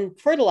 And then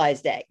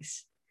fertilized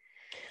eggs.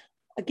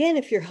 Again,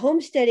 if you're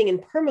homesteading in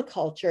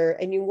permaculture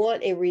and you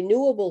want a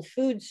renewable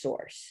food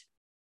source,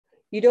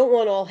 you don't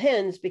want all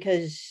hens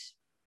because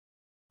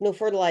no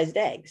fertilized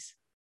eggs.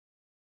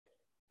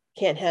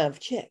 Can't have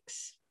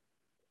chicks.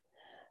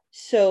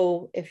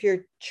 So if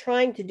you're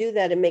trying to do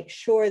that and make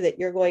sure that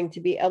you're going to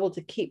be able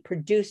to keep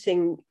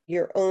producing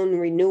your own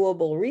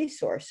renewable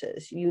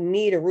resources, you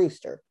need a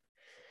rooster.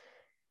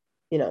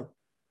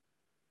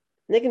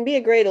 They can be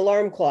a great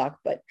alarm clock,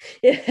 but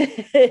but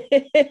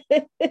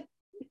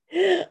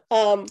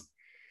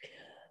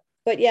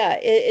yeah,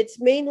 it's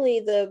mainly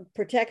the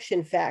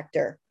protection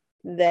factor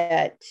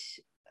that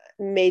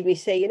made me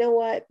say, you know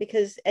what,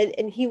 because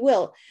and he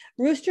will.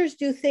 Roosters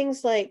do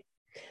things like,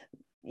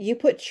 you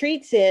put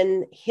treats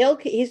in,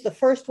 he's the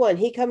first one.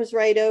 He comes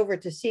right over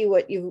to see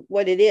what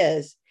it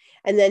is.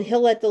 And then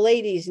he'll let the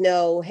ladies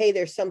know, hey,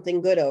 there's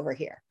something good over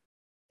here.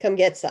 Come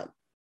get some.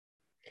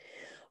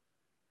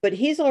 But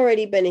he's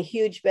already been a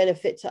huge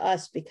benefit to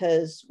us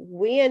because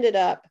we ended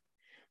up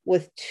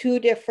with 2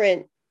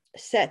 different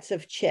sets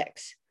of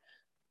chicks.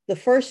 The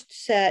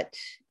first set,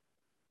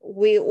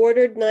 we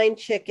ordered 9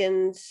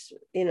 chickens,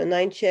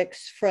 9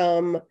 chicks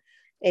from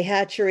a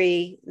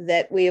hatchery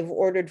that we have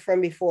ordered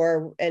from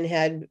before and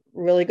had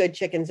really good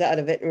chickens out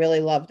of it and really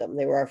loved them.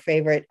 They were our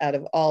favorite out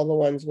of all the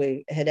ones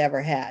we had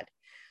ever had.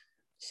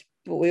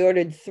 But we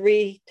ordered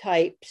 3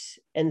 types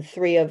and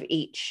 3 of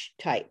each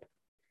type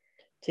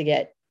to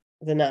get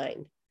the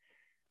 9.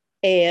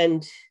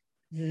 And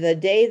the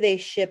day they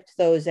shipped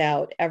those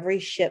out, every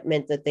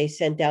shipment that they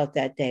sent out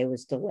that day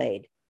was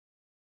delayed.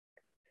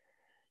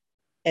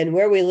 And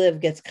where we live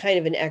gets kind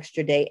of an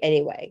extra day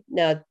anyway.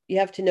 Now, you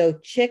have to know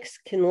chicks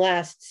can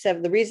last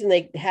 7. The reason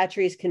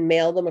hatcheries can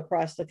mail them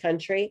across the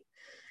country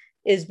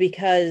is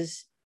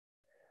because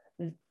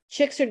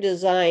chicks are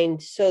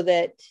designed so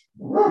that,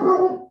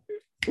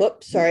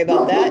 whoops, sorry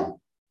about that.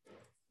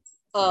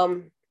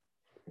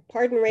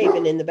 Pardon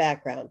Raven in the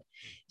background.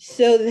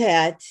 So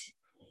that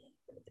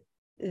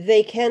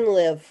they can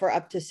live for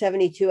up to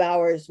 72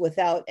 hours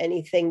without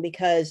anything,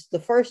 because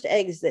the first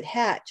eggs that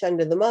hatch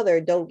under the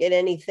mother don't get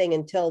anything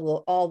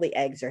until all the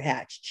eggs are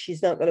hatched.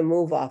 She's not going to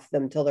move off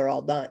them until they're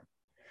all done,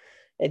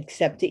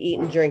 except to eat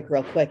and drink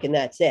real quick, and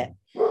that's it.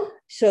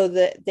 So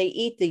that they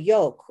eat the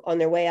yolk on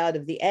their way out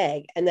of the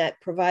egg, and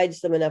that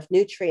provides them enough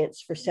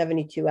nutrients for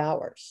 72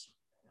 hours.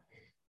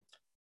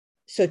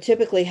 So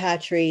typically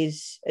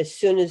hatcheries, as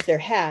soon as they're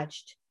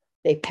hatched,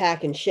 they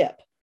pack and ship.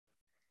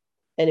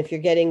 And if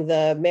you're getting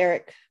the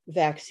Merrick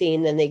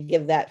vaccine, then they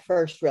give that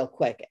first real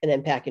quick and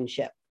then pack and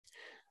ship.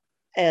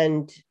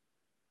 And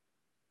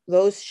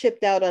those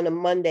shipped out on a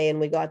Monday and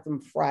we got them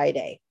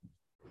Friday.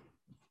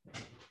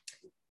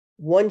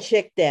 1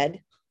 chick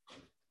dead,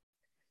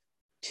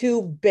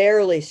 2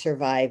 barely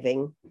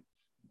surviving,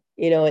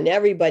 and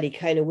everybody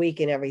kind of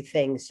weak and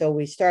everything. So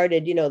we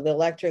started, the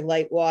electric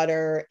light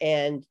water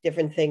and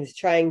different things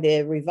trying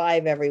to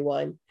revive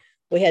everyone.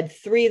 We had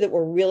 3 that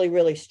were really,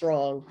 really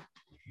strong.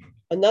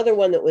 Another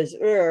one that was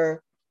one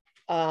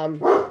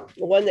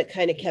that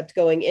kind of kept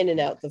going in and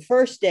out. The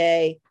first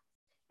day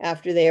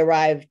after they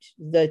arrived,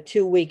 the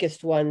 2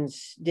 weakest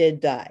ones did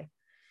die.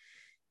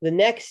 The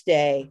next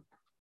day,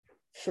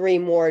 3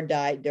 more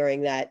died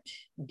during that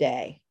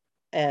day.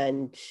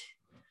 And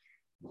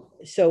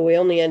so we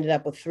only ended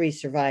up with 3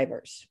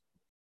 survivors.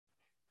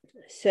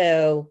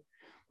 So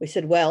we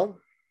said, well,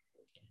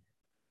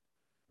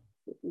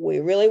 we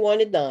really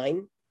wanted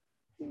 9.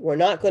 We're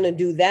not going to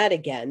do that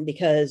again,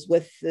 because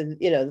with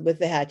the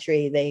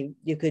hatchery,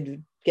 you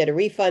could get a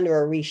refund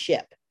or a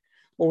reship.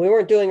 Well, we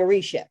weren't doing a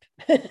reship.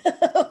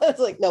 I was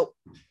like, nope.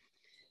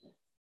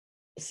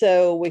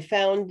 So we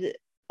found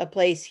a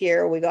place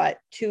here. We got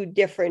 2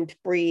 different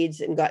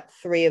breeds and got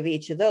 3 of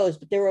each of those,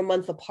 but they were a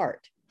month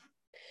apart.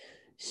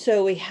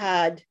 So we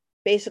had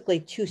basically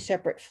 2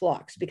 separate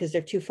flocks because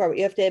they're too far.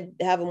 You have to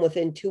have them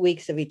within 2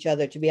 weeks of each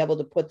other to be able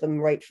to put them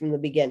right from the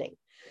beginning.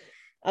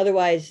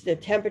 Otherwise, the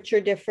temperature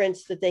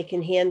difference that they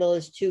can handle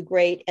is too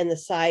great, and the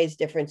size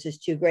difference is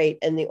too great,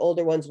 and the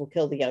older ones will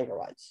kill the younger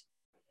ones.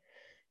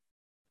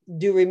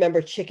 Do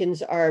remember,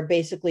 chickens are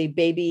basically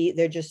baby.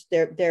 They're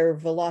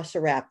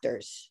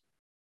velociraptors.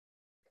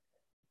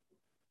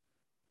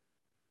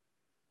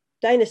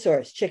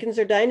 Dinosaurs. Chickens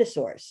are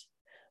dinosaurs.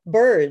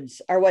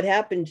 Birds are what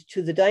happened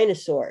to the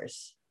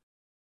dinosaurs.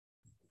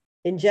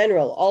 In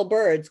general, all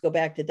birds go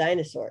back to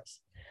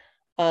dinosaurs.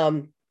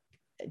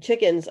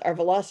 Chickens are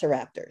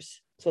velociraptors.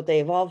 That's what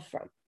they evolved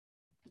from.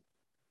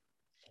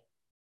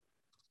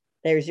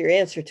 There's your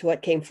answer to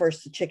what came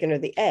first, the chicken or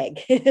the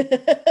egg.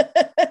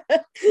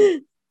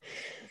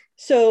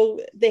 So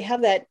they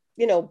have that,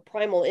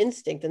 primal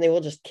instinct, and they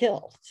will just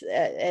kill.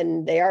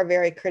 And they are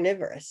very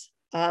carnivorous.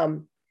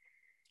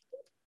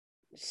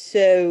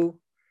 So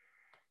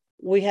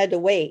we had to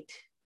wait.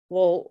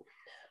 Well,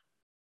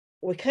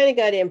 we kind of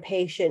got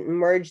impatient and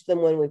merged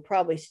them when we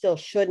probably still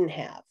shouldn't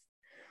have,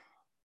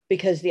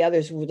 because the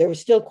others, there was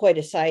still quite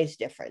a size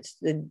difference.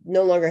 They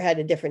no longer had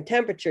a different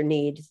temperature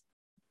need,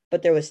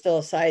 but there was still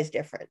a size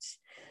difference.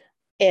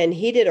 And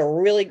he did a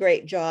really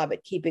great job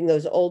at keeping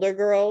those older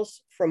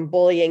girls from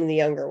bullying the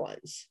younger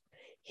ones.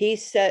 He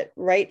set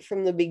right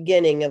from the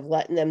beginning of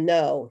letting them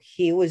know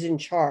he was in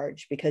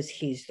charge because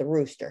he's the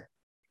rooster.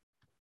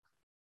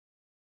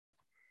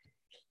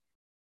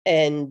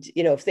 And,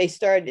 if they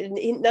started,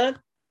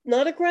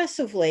 not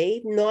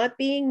aggressively, not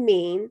being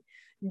mean,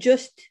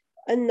 just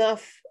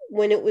enough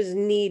when it was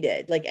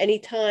needed, like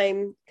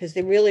anytime, because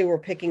they really were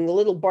picking the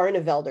little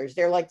Barnevelders.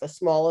 They're like the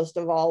smallest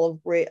of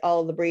all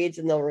of the breeds,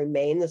 and they'll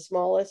remain the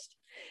smallest.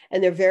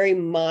 And they're very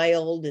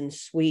mild and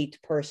sweet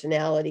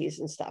personalities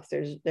and stuff.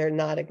 They're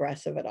not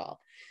aggressive at all.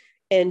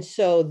 And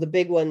so the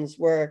big ones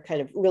were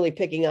kind of really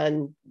picking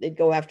on, they'd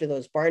go after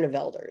those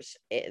Barnevelders.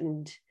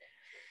 And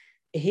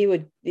he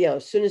would,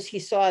 as soon as he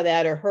saw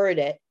that or heard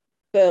it,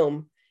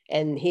 boom,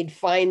 and he'd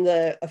find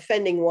the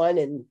offending one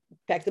and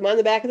peck them on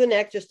the back of the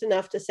neck just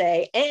enough to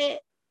say,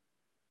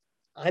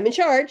 I'm in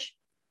charge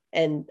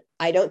and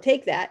I don't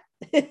take that.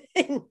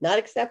 Not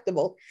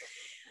acceptable,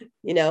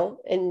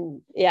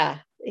 and yeah,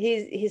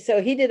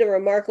 so he did a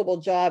remarkable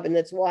job, and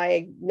that's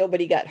why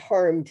nobody got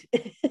harmed.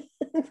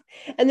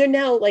 And they're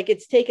now, like,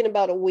 it's taken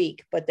about a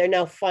week, but they're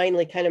now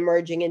finally kind of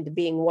merging into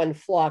being one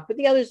flock. But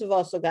the others have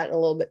also gotten a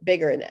little bit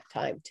bigger in that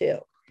time too.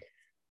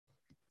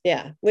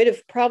 Yeah, we'd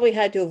have probably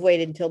had to have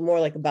waited until more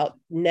like about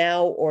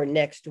now or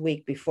next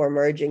week before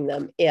merging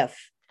them,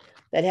 if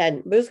that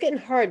hadn't. But it was getting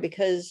hard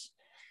because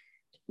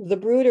the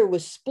brooder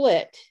was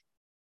split,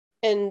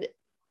 and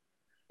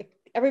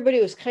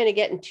everybody was kind of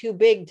getting too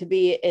big to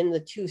be in the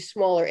 2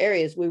 smaller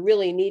areas. We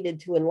really needed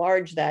to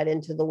enlarge that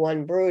into the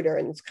one brooder,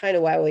 and it's kind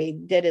of why we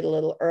did it a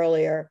little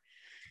earlier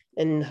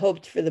and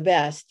hoped for the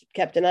best.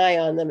 Kept an eye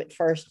on them at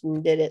first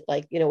and did it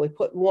like, we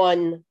put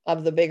one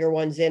of the bigger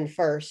ones in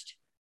first.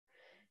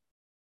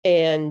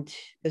 And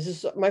this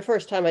is my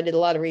first time. I did a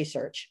lot of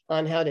research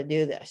on how to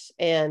do this.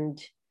 And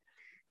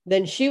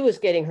then she was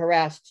getting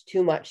harassed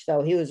too much.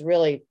 So he was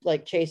really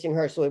like chasing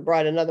her. So we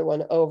brought another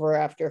one over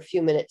after a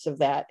few minutes of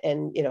that.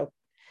 And,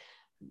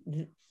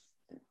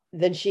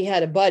 then she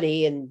had a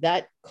buddy, and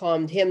that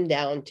calmed him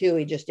down too.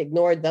 He just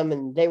ignored them,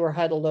 and they were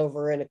huddled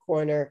over in a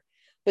corner.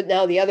 But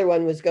now the other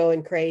one was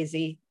going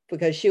crazy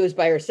because she was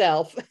by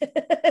herself.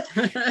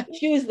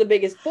 She was the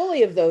biggest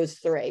bully of those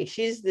 3.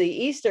 She's the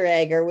Easter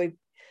egger.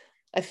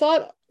 I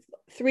thought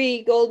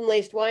 3 golden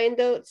laced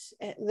Wyandottes,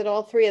 that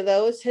all 3 of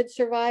those had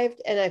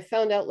survived. And I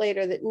found out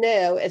later that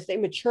no, as they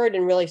matured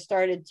and really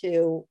started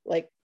to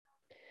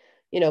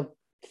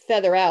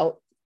feather out,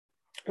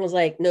 I was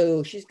like,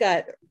 no, she's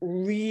got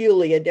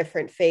really a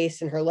different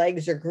face, and her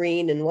legs are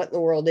green, and what in the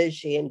world is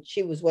she? And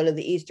she was one of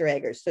the Easter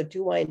eggers. So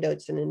 2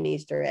 Wyandottes and an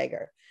Easter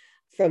egger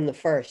from the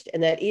first.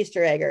 And that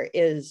Easter egger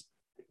is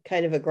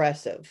kind of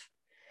aggressive.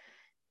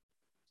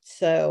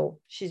 So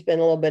she's been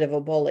a little bit of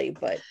a bully,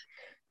 but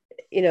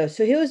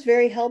so he was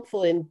very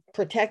helpful in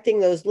protecting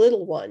those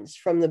little ones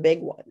from the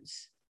big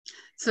ones.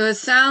 So it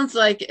sounds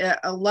like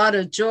a lot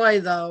of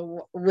joy,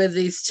 though, with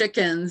these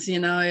chickens,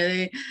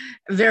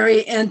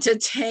 very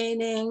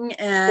entertaining.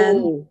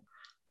 And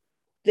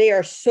they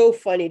are so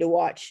funny to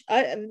watch.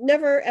 I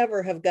never,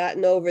 ever have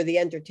gotten over the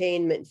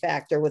entertainment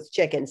factor with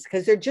chickens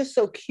because they're just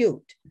so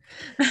cute.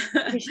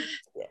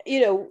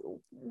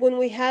 when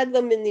we had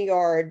them in the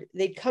yard,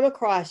 they'd come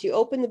across, you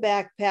open the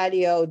back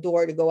patio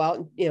door to go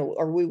out,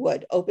 or we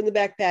would open the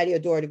back patio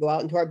door to go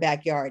out into our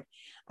backyard.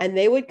 And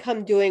they would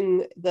come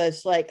doing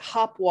this like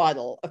hop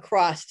waddle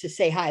across to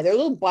say hi. Their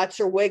little butts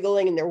are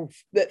wiggling and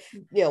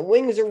their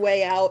wings are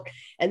way out.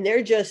 And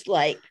they're just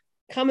like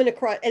coming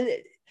across. And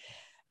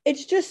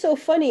it's just so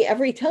funny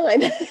every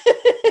time.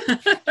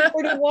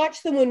 Or to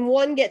watch them when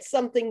one gets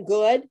something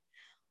good.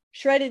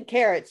 Shredded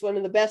carrots, one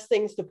of the best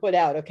things to put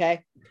out,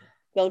 okay?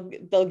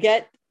 They'll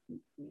get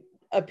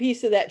a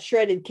piece of that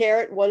shredded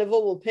carrot. One of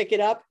them will pick it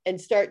up and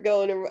start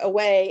going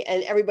away,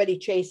 and everybody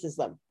chases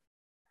them.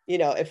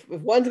 If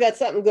one's got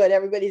something good,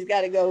 everybody's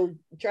got to go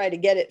try to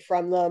get it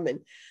from them, and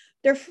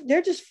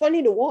they're just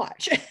funny to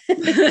watch.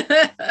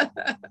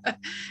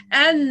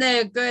 And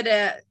they're good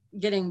at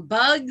getting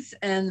bugs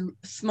and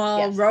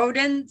small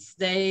rodents.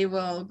 They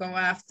will go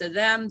after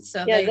them.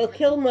 So they'll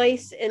kill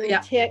mice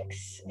and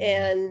ticks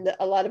and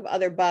a lot of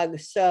other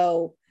bugs.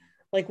 So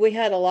like we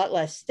had a lot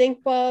less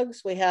stink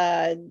bugs. We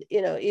had,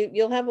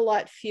 you'll have a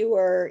lot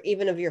fewer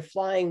even of your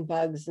flying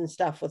bugs and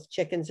stuff with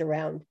chickens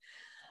around.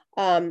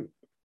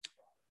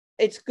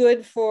 It's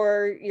good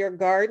for your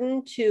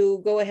garden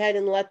to go ahead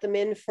and let them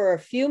in for a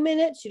few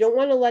minutes. You don't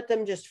want to let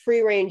them just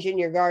free range in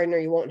your garden or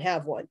you won't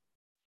have one.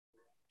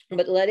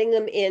 But letting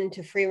them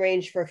into free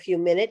range for a few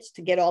minutes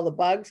to get all the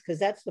bugs, because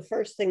that's the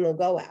first thing they'll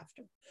go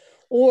after.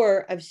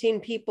 Or I've seen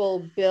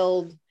people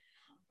build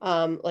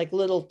like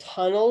little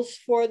tunnels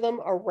for them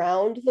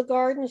around the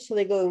garden. So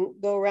they go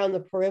around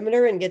the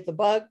perimeter and get the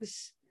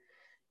bugs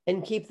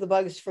and keep the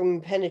bugs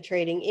from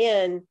penetrating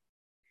in.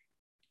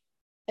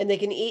 And they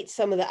can eat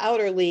some of the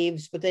outer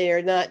leaves, but they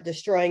are not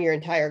destroying your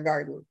entire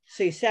garden.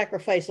 So you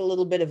sacrifice a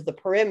little bit of the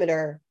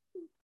perimeter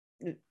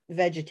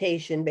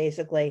vegetation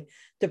basically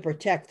to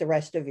protect the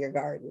rest of your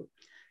garden.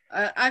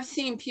 I've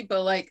seen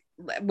people like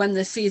when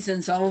the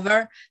season's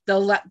over,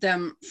 they'll let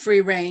them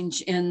free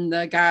range in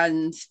the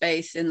garden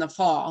space in the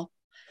fall.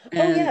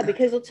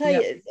 Because I'll tell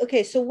you,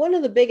 okay, so one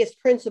of the biggest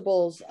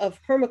principles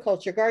of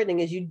permaculture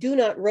gardening is you do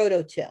not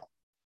rototill,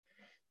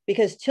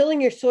 because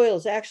tilling your soil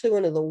is actually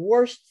one of the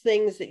worst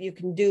things that you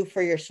can do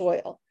for your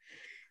soil.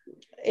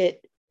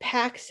 It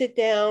packs it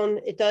down.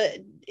 It does,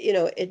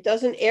 it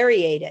doesn't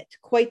aerate it,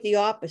 quite the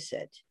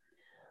opposite,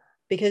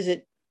 because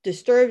it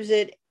disturbs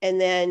it and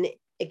then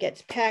it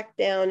gets packed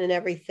down and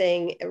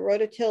everything.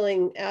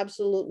 Rototilling,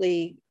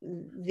 absolutely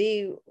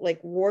the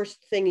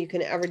worst thing you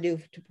can ever do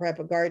to prep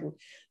a garden.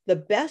 The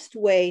best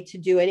way to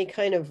do any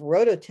kind of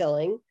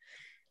rototilling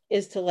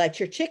is to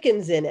let your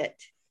chickens in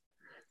it.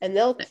 And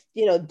they'll,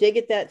 dig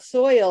at that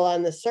soil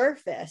on the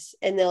surface,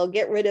 and they'll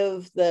get rid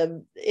of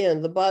the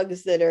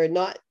bugs that are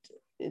not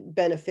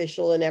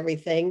beneficial and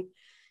everything,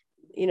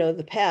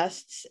 the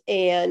pests,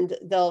 and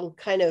they'll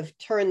kind of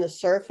turn the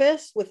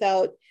surface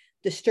without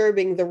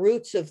disturbing the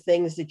roots of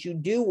things that you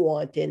do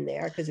want in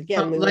there. Because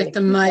again, like the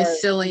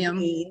mycelium,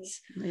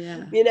 weeds,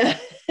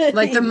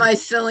 like the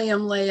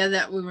mycelium layer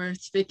that we were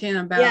speaking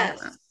about.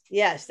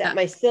 Yes, that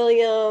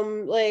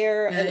mycelium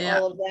layer and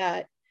all of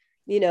that,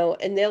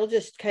 and they'll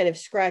just kind of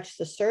scratch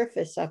the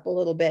surface up a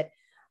little bit.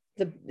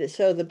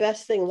 So the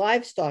best thing,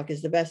 livestock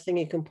is the best thing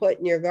you can put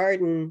in your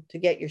garden to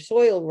get your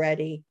soil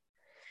ready.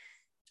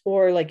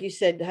 Or like you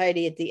said,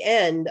 Heidi, at the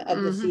end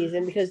of the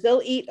season, because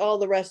they'll eat all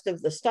the rest of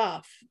the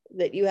stuff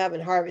that you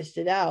haven't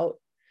harvested out.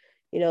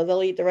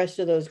 They'll eat the rest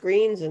of those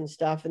greens and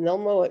stuff, and they'll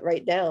mow it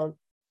right down.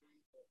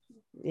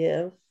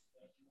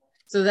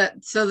 So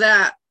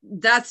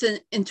that's an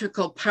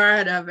integral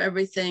part of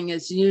everything,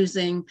 is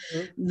using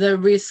the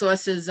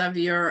resources of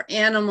your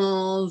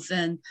animals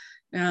and,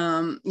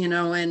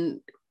 and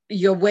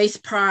your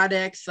waste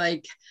products,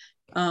 like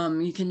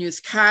you can use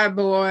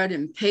cardboard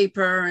and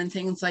paper and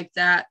things like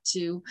that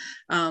to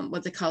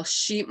what they call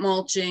sheet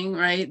mulching,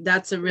 right?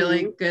 That's a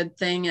really good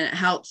thing, and it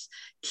helps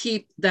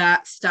keep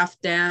that stuff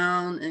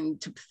down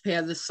and to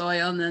prepare the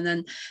soil. And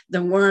then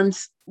the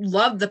worms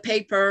love the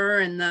paper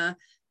and the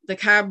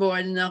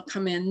cardboard, and they'll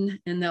come in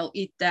and they'll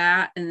eat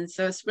that. And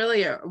so it's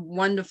really a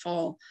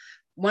wonderful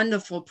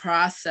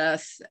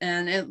process.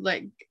 And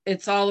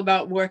it's all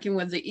about working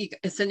with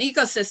it's an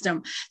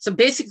ecosystem. So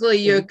basically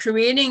you're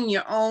creating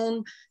your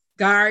own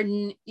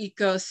garden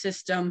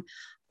ecosystem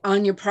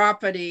on your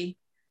property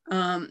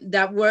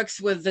that works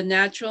with the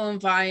natural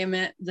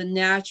environment, the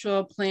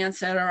natural plants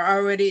that are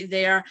already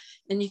there.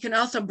 And you can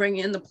also bring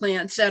in the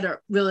plants that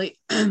are really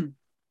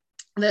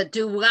that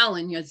do well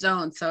in your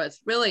zone. So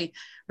it's really,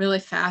 really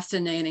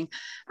fascinating.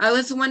 I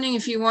was wondering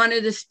if you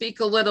wanted to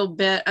speak a little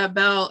bit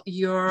about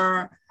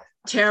your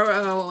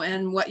taro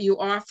and what you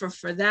offer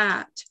for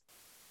that.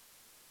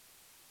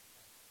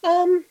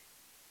 We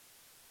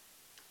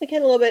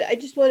can a little bit. I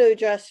just want to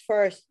address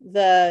first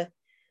the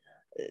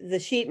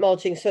sheet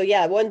mulching. So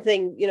one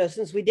thing,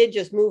 since we did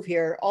just move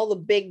here, all the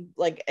big,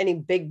 any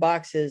big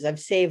boxes, I've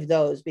saved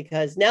those,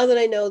 because now that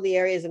I know the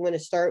areas I'm going to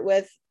start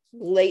with,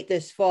 late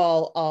this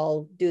fall,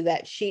 I'll do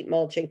that sheet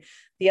mulching.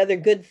 The other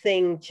good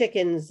thing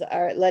chickens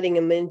are letting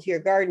them into your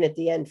garden at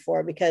the end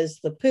for, because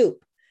the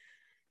poop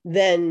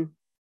then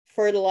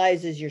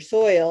fertilizes your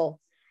soil,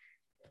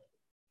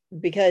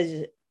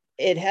 because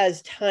it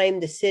has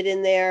time to sit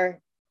in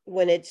there.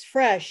 When it's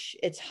fresh,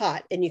 it's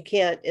hot and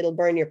it'll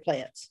burn your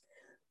plants.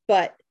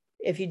 But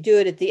if you do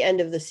it at the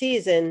end of the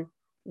season,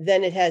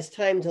 then it has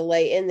time to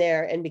lay in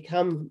there and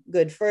become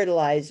good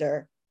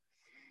fertilizer.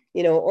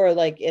 Or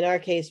like in our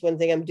case, one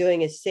thing I'm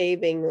doing is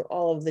saving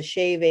all of the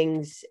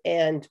shavings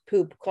and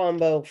poop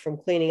combo from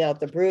cleaning out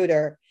the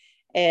brooder.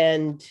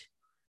 And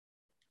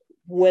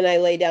when I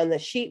lay down the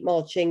sheet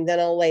mulching, then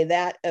I'll lay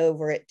that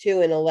over it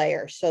too in a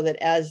layer, so that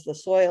as the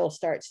soil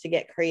starts to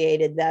get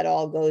created, that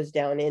all goes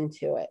down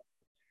into it.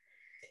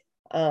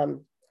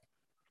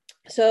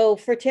 So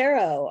for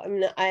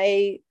tarot,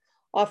 I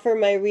offer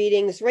my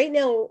readings right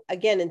now.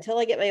 Again, until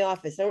I get my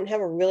office, I don't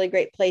have a really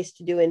great place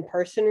to do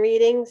in-person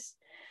readings.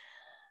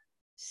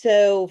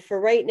 So for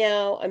right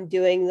now, I'm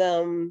doing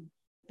them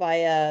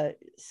via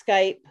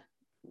Skype.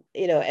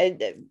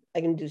 I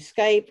can do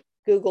Skype,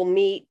 Google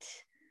Meet,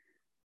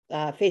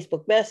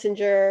 Facebook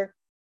Messenger,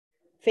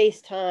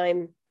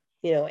 FaceTime,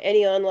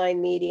 any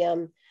online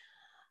medium.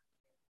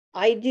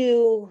 I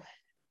do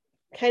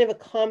kind of a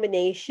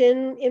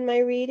combination in my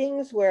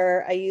readings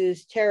where I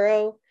use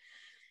tarot,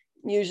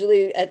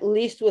 usually at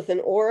least with an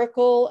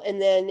oracle.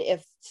 And then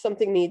if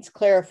something needs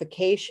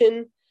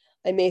clarification,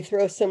 I may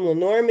throw some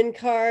Lenormand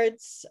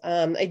cards.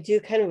 I do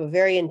kind of a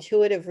very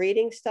intuitive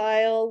reading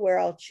style where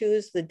I'll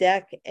choose the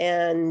deck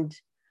and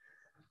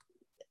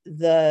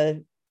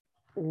the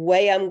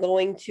way I'm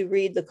going to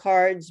read the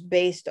cards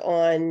based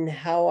on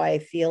how I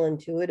feel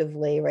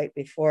intuitively right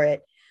before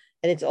it.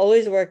 And it's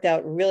always worked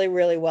out really,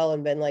 really well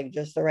and been like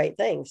just the right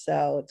thing.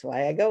 So it's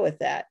why I go with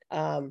that.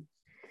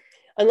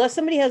 Unless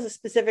somebody has a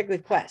specific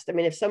request.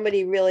 If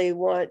somebody really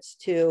wants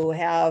to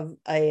have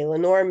a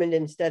Lenormand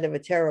instead of a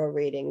tarot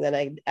reading, then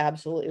I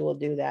absolutely will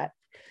do that.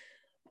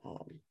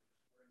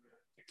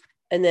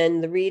 And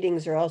then the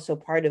readings are also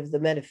part of the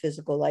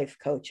metaphysical life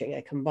coaching.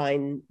 I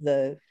combine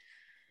the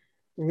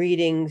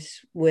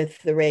readings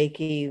with the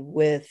Reiki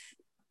with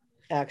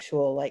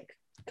actual like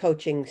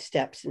coaching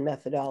steps and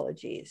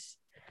methodologies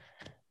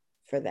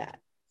for that.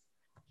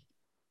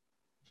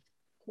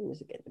 What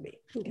is it going to be?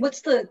 Okay.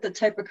 What's the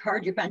type of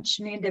card you're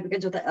mentioning that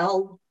begins with an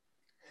L?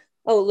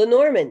 Oh,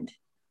 Lenormand.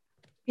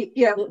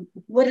 Yeah.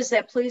 What is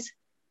that, please?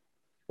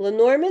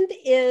 Lenormand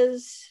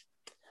is,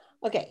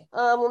 okay,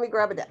 let me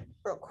grab a deck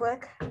real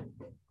quick.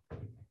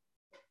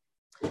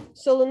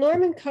 So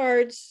Lenormand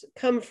cards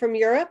come from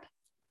Europe.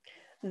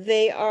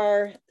 They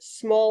are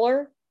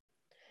smaller.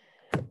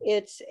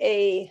 It's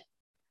a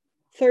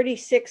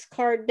 36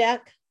 card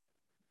deck.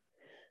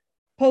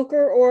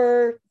 Poker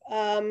or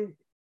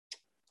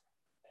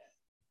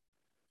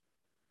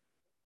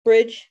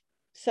bridge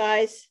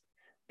size.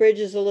 Bridge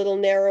is a little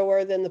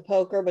narrower than the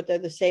poker, but they're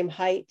the same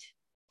height.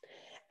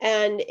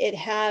 And it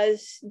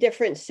has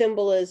different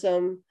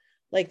symbolism,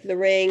 like the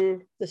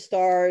ring, the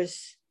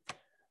stars,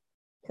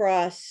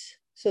 cross.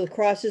 So the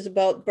cross is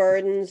about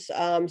burdens.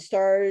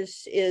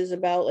 Stars is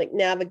about like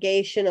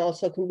navigation,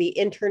 also can be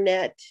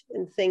internet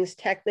and things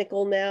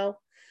technical now.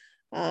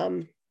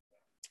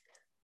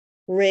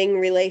 Ring,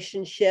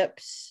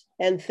 relationships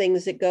and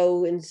things that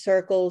go in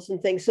circles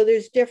and things. So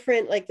there's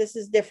different, like this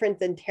is different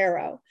than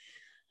tarot.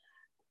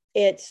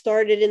 It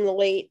started in the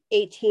late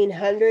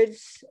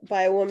 1800s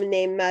by a woman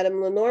named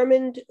Madame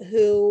Lenormand,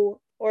 who,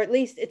 or at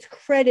least it's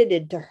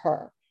credited to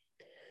her.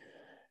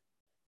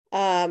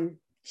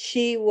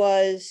 She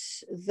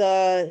was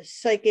the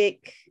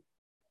psychic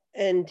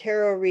and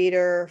tarot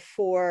reader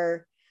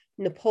for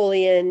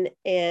Napoleon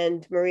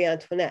and Marie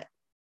Antoinette.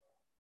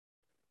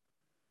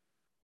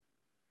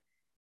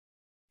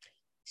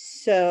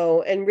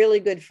 So, and really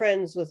good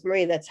friends with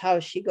Marie. That's how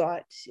she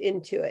got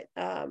into it.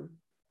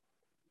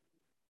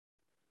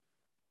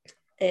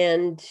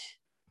 And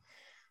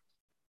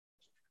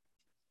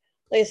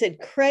like I said,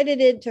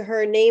 credited to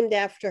her, named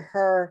after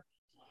her,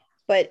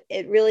 but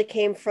it really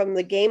came from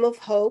the Game of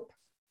Hope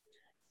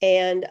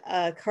and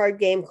a card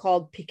game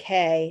called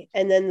Piquet.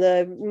 And then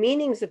the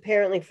meanings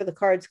apparently for the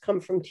cards come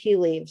from tea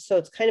leaves. So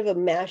it's kind of a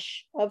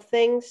mesh of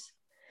things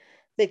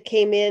that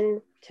came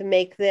in to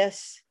make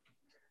this.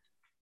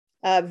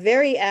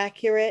 Very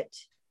accurate.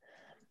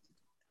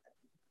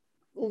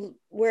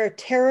 Where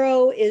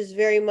tarot is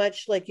very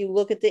much like you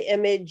look at the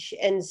image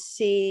and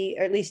see,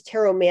 or at least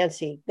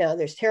taromancy. Now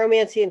there's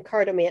taromancy and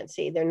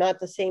cartomancy. They're not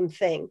the same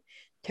thing.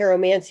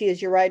 Taromancy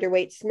is your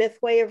Rider-Waite-Smith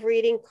way of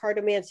reading.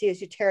 Cartomancy is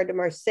your Tarot de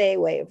Marseille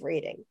way of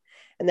reading.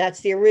 And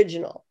that's the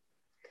original.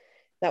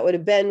 That would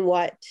have been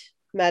what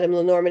Madame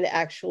Lenormand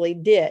actually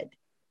did.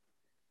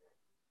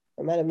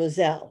 Or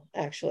Mademoiselle,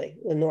 actually,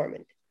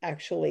 Lenormand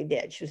actually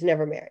did. She was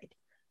never married.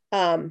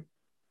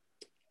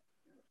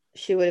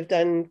 She would have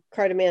done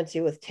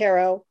cartomancy with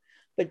tarot,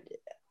 but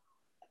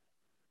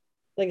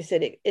like I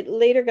said, it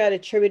later got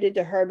attributed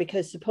to her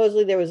because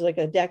supposedly there was like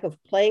a deck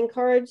of playing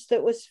cards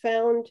that was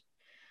found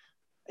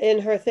in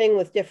her thing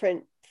with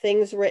different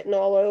things written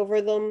all over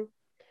them.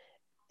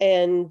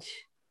 And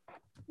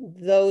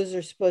those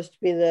are supposed to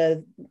be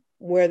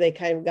where they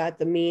kind of got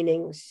the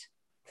meanings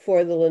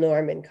for the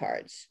Lenormand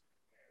cards.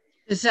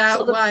 Is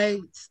that why?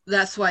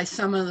 That's why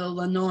some of the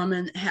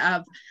Lenormand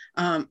have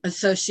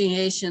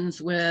associations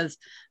with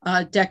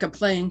deck of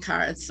playing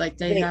cards, like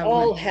they have.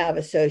 All have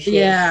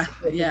associations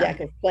with the deck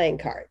of playing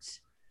cards.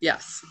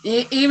 Yes,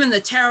 even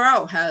the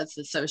tarot has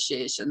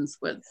associations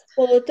with.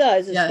 Well, it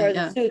does as far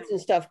as the suits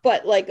and stuff.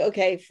 But like,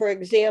 okay, for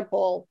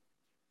example,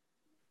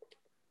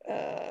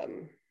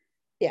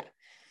 yeah.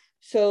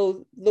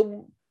 So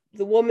the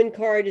woman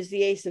card is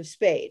the Ace of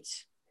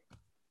Spades.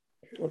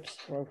 Oops,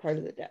 wrong part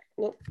of the deck.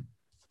 Nope.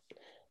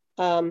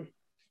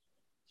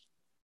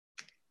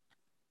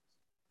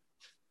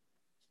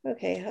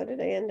 Okay, how did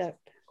I end up?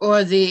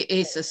 Or the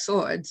Ace of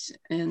Swords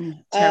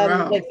in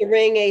tarot. Like the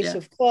ring, Ace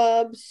of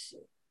Clubs,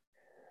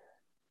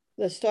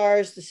 the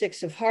stars, the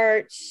Six of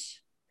Hearts.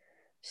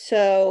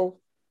 So,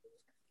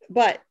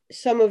 but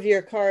some of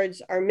your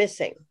cards are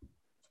missing.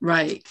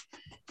 Right.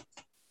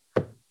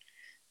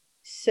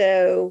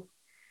 So,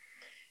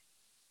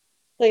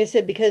 like I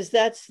said, because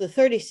that's the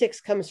 36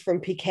 comes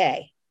from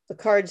piquet. The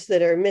cards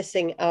that are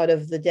missing out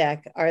of the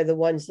deck are the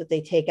ones that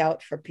they take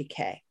out for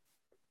piquet.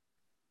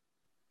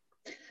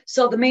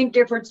 So the main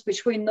difference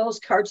between those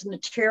cards and the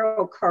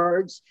tarot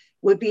cards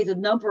would be the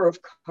number of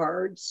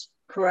cards,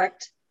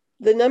 correct?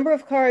 The number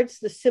of cards,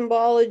 the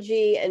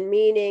symbology and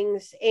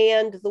meanings,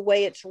 and the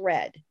way it's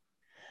read.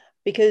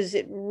 Because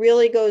it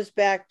really goes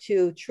back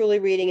to truly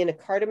reading in a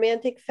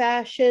cartomantic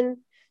fashion.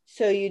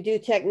 So you do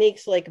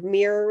techniques like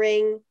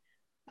mirroring.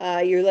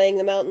 You're laying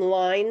them out in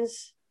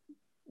lines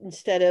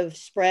instead of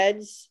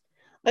spreads.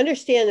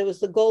 Understand it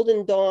was the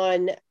Golden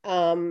Dawn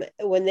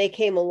when they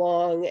came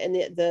along, and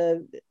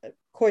the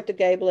Court de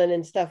Gébelin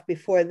and stuff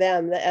before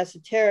them, the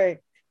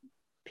esoteric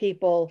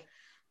people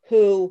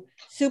who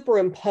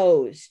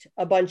superimposed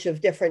a bunch of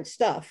different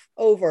stuff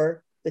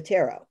over the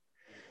tarot.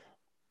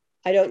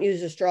 I don't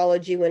use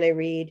astrology when I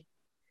read.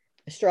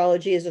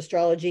 Astrology is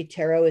astrology,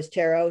 tarot is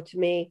tarot to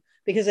me,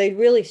 because I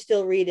really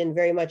still read in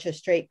very much a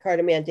straight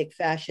cartomantic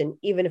fashion,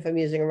 even if I'm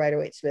using a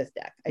Rider-Waite-Smith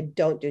deck. I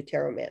don't do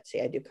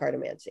taromancy, I do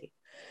cartomancy.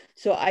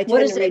 So I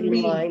tend to read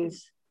in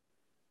lines.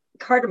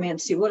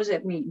 Cartomancy, what does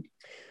that mean?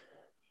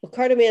 Well,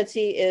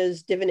 cartomancy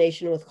is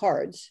divination with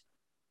cards.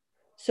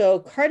 So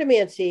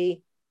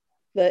cartomancy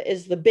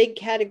is the big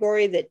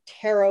category that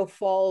tarot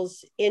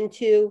falls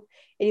into,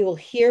 and you will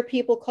hear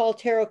people call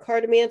tarot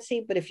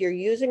cartomancy, but if you're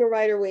using a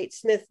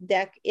Rider-Waite-Smith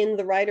deck in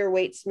the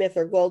Rider-Waite-Smith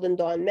or Golden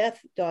Dawn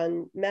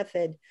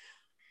method,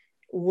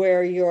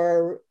 where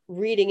you're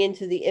reading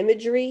into the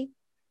imagery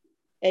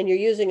and you're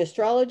using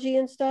astrology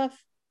and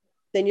stuff,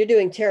 then you're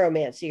doing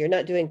taromancy. You're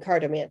not doing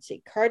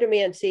cartomancy.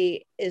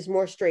 Cartomancy is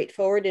more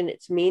straightforward in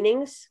its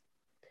meanings.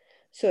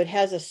 So it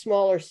has a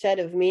smaller set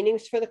of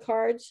meanings for the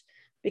cards,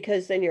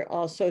 because then you're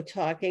also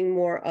talking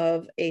more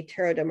of a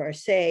Tarot de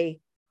Marseille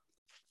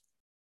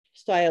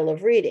style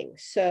of reading.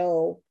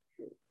 So,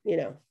 you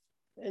know,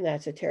 and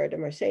that's a Tarot de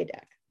Marseille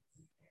deck.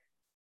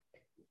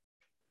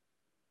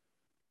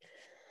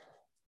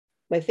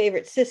 My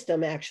favorite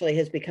system actually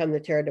has become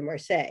the Tarot de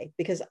Marseille,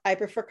 because I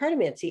prefer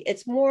cartomancy.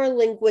 It's more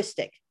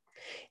linguistic.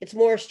 It's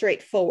more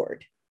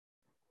straightforward.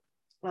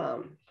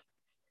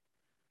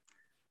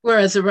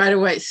 Whereas the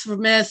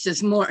Rider-Waite-Smith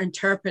is more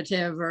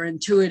interpretive or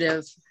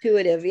intuitive.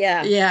 Intuitive,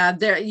 yeah. Yeah,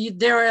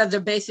 there are the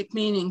basic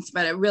meanings,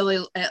 but it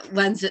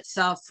lends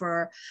itself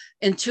for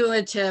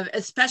intuitive,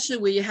 especially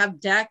where you have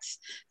decks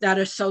that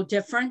are so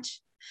different.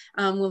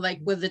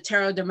 Like with the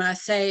Tarot de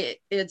Marseille,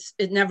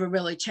 it never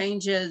really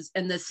changes.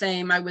 And the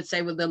same, I would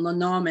say, with the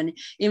Lenormand,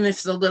 even if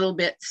it's a little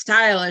bit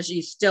stylish,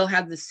 you still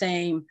have the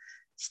same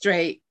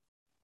straight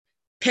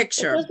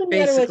picture. It doesn't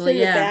matter what's in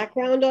the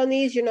background on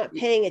these. You're not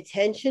paying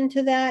attention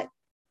to that.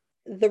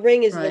 The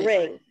ring is the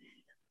ring.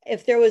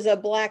 If there was a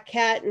black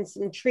cat and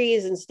some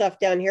trees and stuff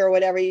down here or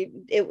whatever,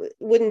 it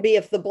wouldn't be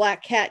if the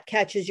black cat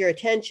catches your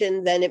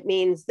attention, then it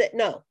means that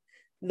no,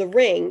 the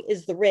ring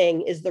is the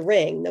ring is the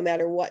ring, no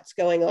matter what's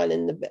going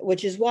on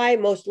which is why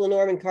most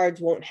Lenormand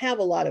cards won't have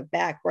a lot of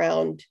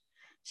background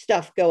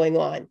stuff going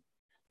on.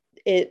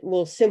 It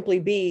will simply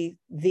be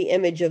the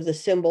image of the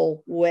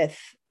symbol with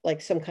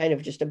like some kind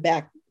of just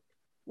a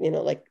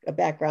like a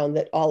background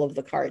that all of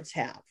the cards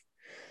have,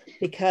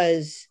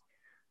 because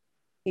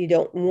you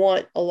don't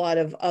want a lot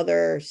of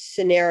other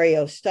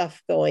scenario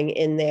stuff going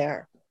in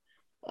there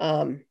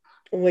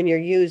when you're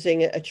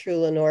using a true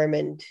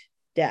Lenormand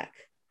deck.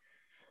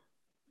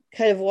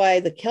 Kind of why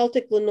the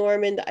Celtic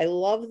Lenormand, I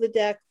love the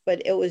deck,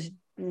 but it was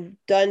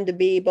done to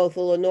be both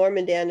a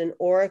Lenormand and an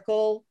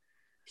Oracle.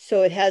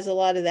 So it has a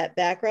lot of that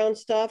background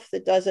stuff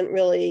that doesn't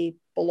really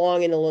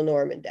belong in a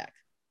Lenormand deck.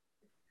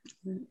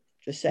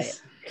 Just say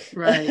it.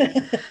 Right.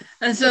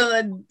 And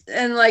so,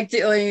 and like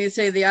when you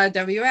say the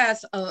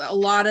RWS, a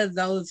lot of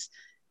those,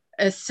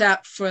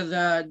 except for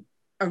the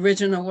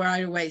original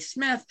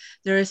Rider-Waite-Smith,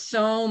 there are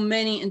so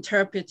many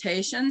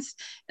interpretations,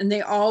 and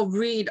they all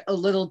read a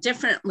little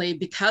differently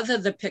because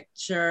of the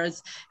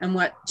pictures and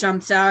what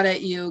jumps out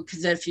at you.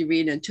 Because if you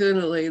read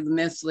intuitively,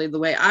 the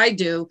way I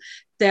do,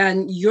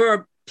 then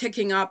you're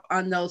picking up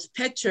on those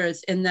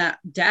pictures in that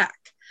deck.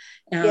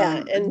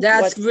 And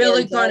that's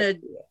really going to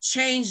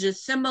change the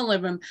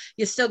symbolism.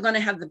 You're still going to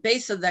have the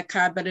base of that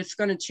card, but it's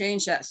going to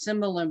change that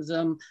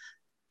symbolism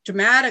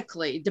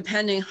dramatically,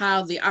 depending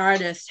how the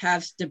artist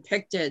has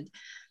depicted,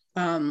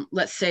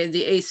 let's say,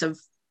 the Ace of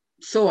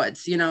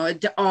Swords. You know,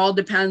 it all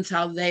depends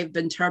how they've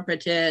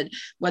interpreted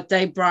what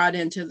they brought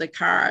into the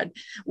card.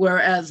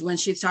 Whereas when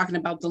she's talking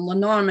about the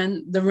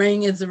Lenormand, the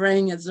ring is the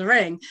ring is the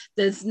ring.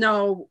 There's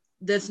no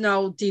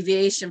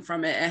deviation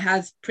from it. It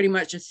has pretty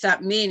much a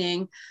set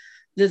meaning.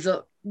 There's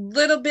a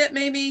little bit,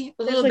 maybe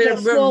a little bit of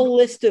a small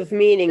list of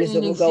meanings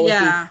that will go with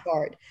each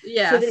card.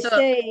 Yeah. So they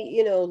say,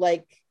 you know,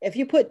 like if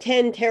you put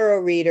 10 tarot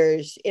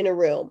readers in a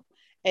room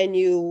and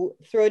you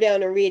throw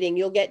down a reading,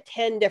 you'll get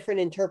 10 different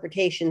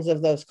interpretations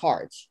of those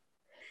cards.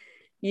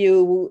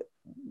 You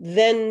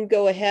then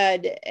go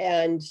ahead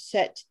and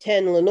set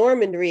 10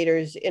 Lenormand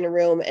readers in a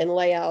room and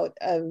lay out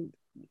a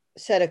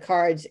set of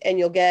cards, and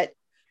you'll get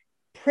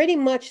pretty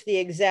much the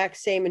exact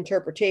same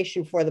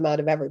interpretation for them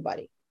out of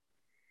everybody.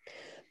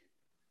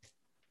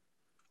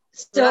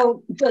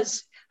 So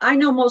I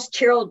know most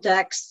tarot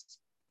decks,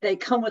 they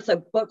come with a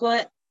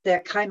booklet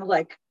that kind of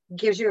like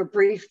gives you a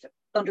brief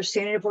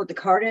understanding of what the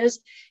card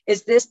is.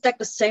 Is this deck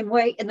the same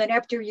way? And then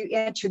after you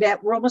answer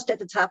that, we're almost at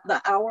the top of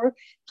the hour.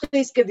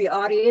 Please give the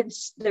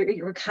audience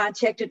your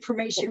contact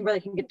information where they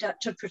can get in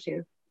touch with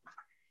you.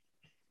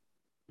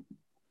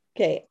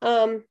 Okay.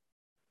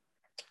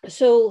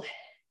 So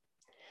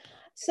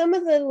some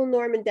of the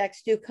Lenormand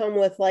decks do come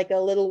with like a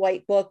little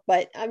white book,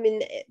 but I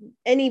mean,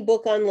 any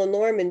book on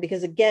Lenormand,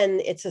 because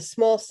again, it's a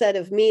small set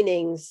of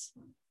meanings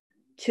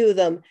to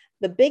them.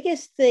 The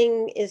biggest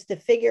thing is to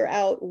figure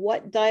out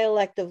what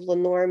dialect of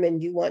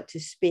Lenormand you want to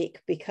speak,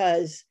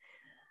 because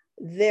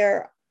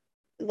they're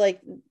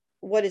like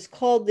what is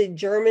called the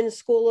German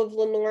school of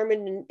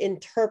Lenormand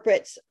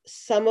interprets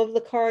some of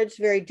the cards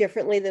very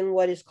differently than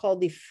what is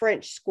called the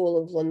French school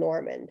of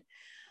Lenormand.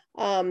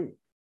 And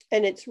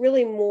it's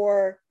really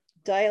more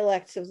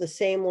dialects of the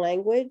same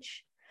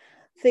language.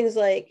 Things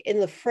like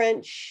in the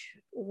French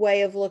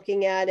way of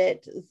looking at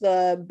it,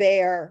 the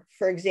bear,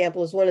 for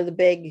example, is one of the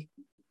big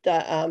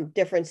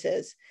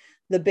differences.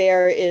 The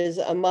bear is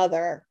a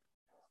mother,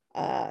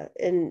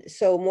 and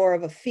so more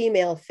of a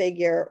female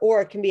figure,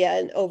 or it can be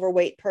an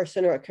overweight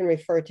person, or it can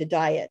refer to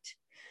diet.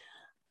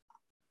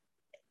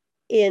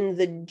 In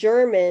the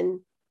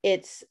German,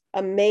 it's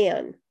a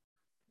man.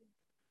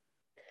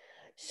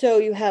 So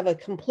you have a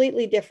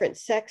completely different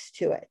sex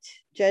to it,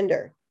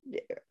 gender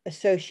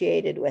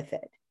associated with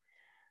it.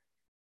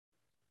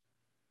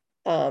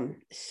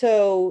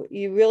 So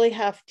you really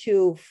have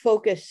to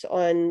focus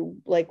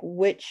on like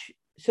which,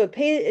 so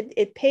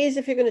it pays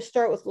if you're going to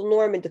start with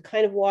Lenormand to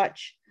kind of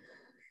watch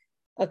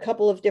a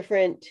couple of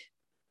different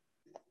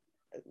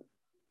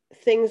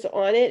things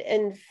on it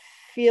and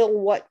feel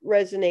what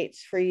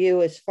resonates for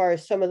you as far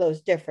as some of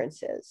those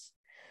differences,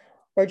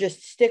 or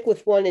just stick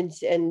with one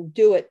and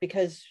do it,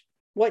 because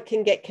what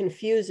can get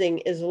confusing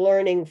is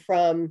learning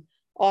from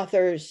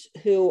authors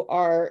who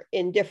are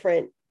in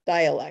different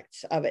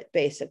dialects of it,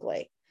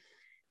 basically,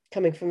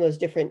 coming from those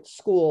different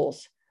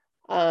schools.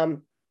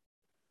 Caitlin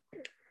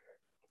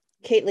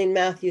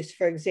Matthews,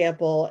 for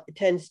example,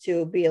 tends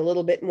to be a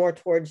little bit more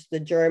towards the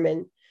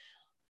German.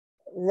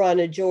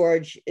 Rana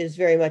George is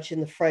very much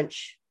in the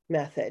French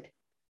method.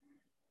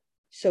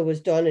 So was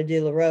Donna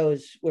De La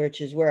Rose, which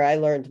is where I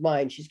learned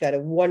mine. She's got a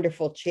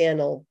wonderful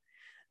channel.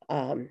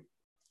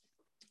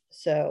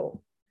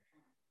 So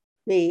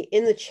me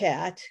in the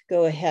chat,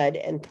 go ahead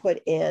and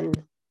put in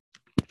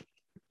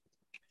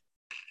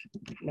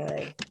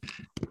my.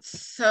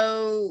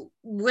 So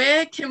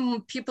where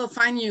can people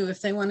find you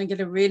if they want to get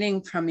a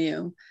reading from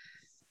you?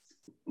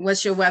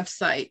 What's your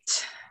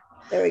website?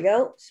 There we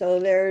go.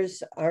 So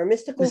there's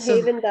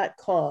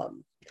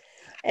ourmysticalhaven.com.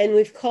 And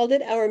we've called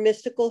it Our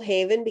Mystical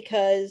Haven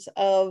because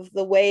of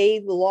the way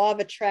the law of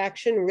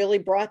attraction really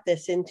brought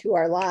this into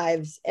our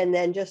lives, and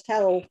then just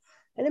how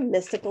kind of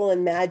mystical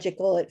and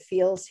magical it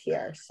feels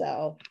here.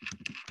 So,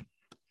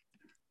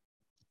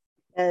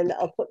 and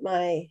I'll put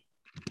my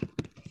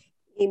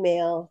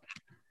email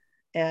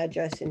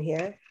address in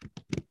here.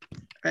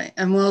 Right,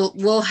 and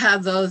we'll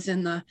have those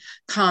in the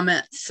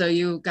comments so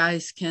you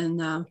guys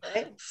can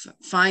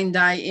find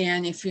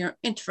Diane if you're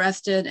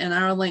interested, and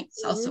our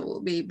links also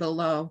will be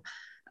below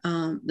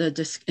in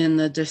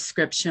the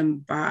description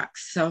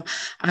box. So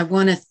I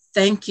want to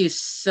thank you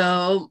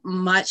so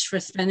much for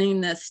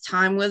spending this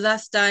time with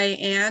us,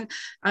 Diane.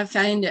 I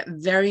find it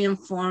very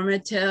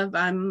informative.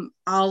 I'm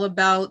all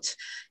about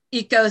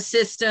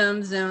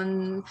ecosystems,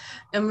 and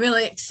I'm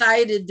really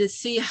excited to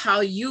see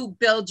how you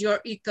build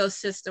your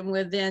ecosystem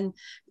within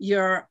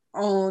your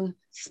own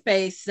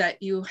space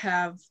that you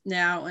have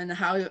now and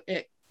how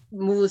it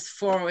moves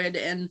forward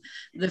in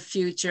the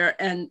future.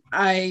 And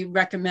I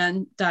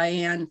recommend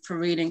Diane for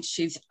reading.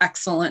 She's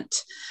excellent.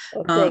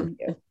 Oh, thank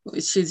you.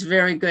 She's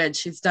very good.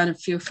 She's done a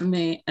few for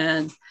me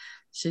and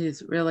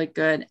she's really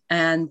good.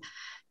 And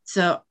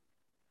so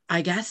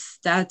I guess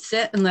that's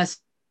it, unless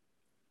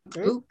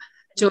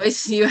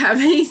Joyce, do you have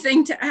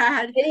anything to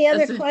add? Any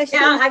other questions?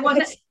 Yeah, I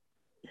want to.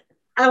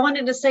 I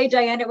wanted to say,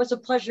 Diane, it was a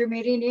pleasure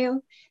meeting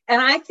you.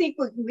 And I think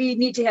we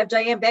need to have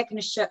Diane back on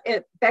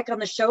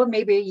the show in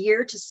maybe a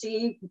year to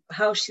see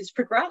how she's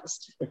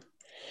progressed.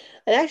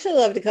 I'd actually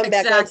love to come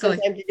back on Exactly.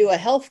 sometime to do a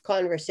health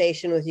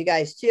conversation with you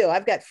guys too.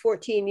 I've got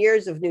 14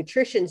 years of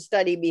nutrition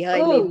study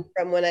behind me Ooh.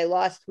 from when I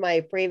lost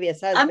my previous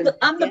husband.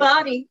 I'm the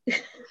body.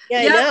 Yeah,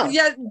 I know.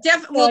 Yeah,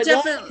 So I'd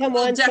love to come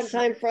on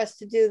sometime for us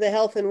to do the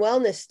health and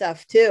wellness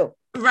stuff too.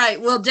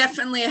 Right, we'll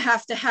definitely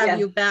have to have Yeah.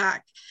 you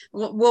back.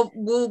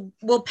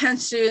 We'll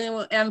pencil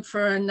you in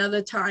for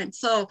another time.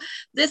 So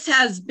this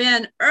has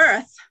been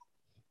Earth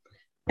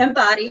And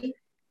body.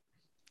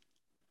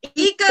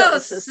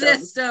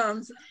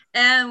 Ecosystems,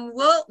 and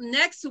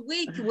next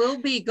week we'll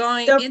be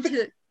going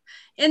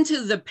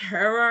into the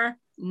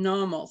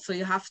paranormal. So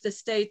you have to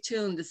stay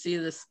tuned to see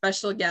the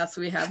special guests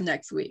we have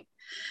next week.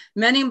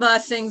 Many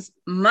blessings,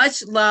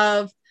 much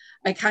love.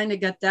 I kind of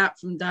got that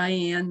from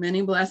Diane.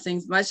 Many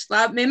blessings, much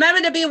love.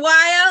 Remember to be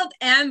wild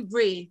and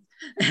breathe.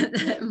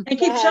 And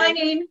keep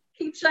shining.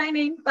 Keep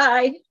shining.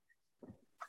 Bye.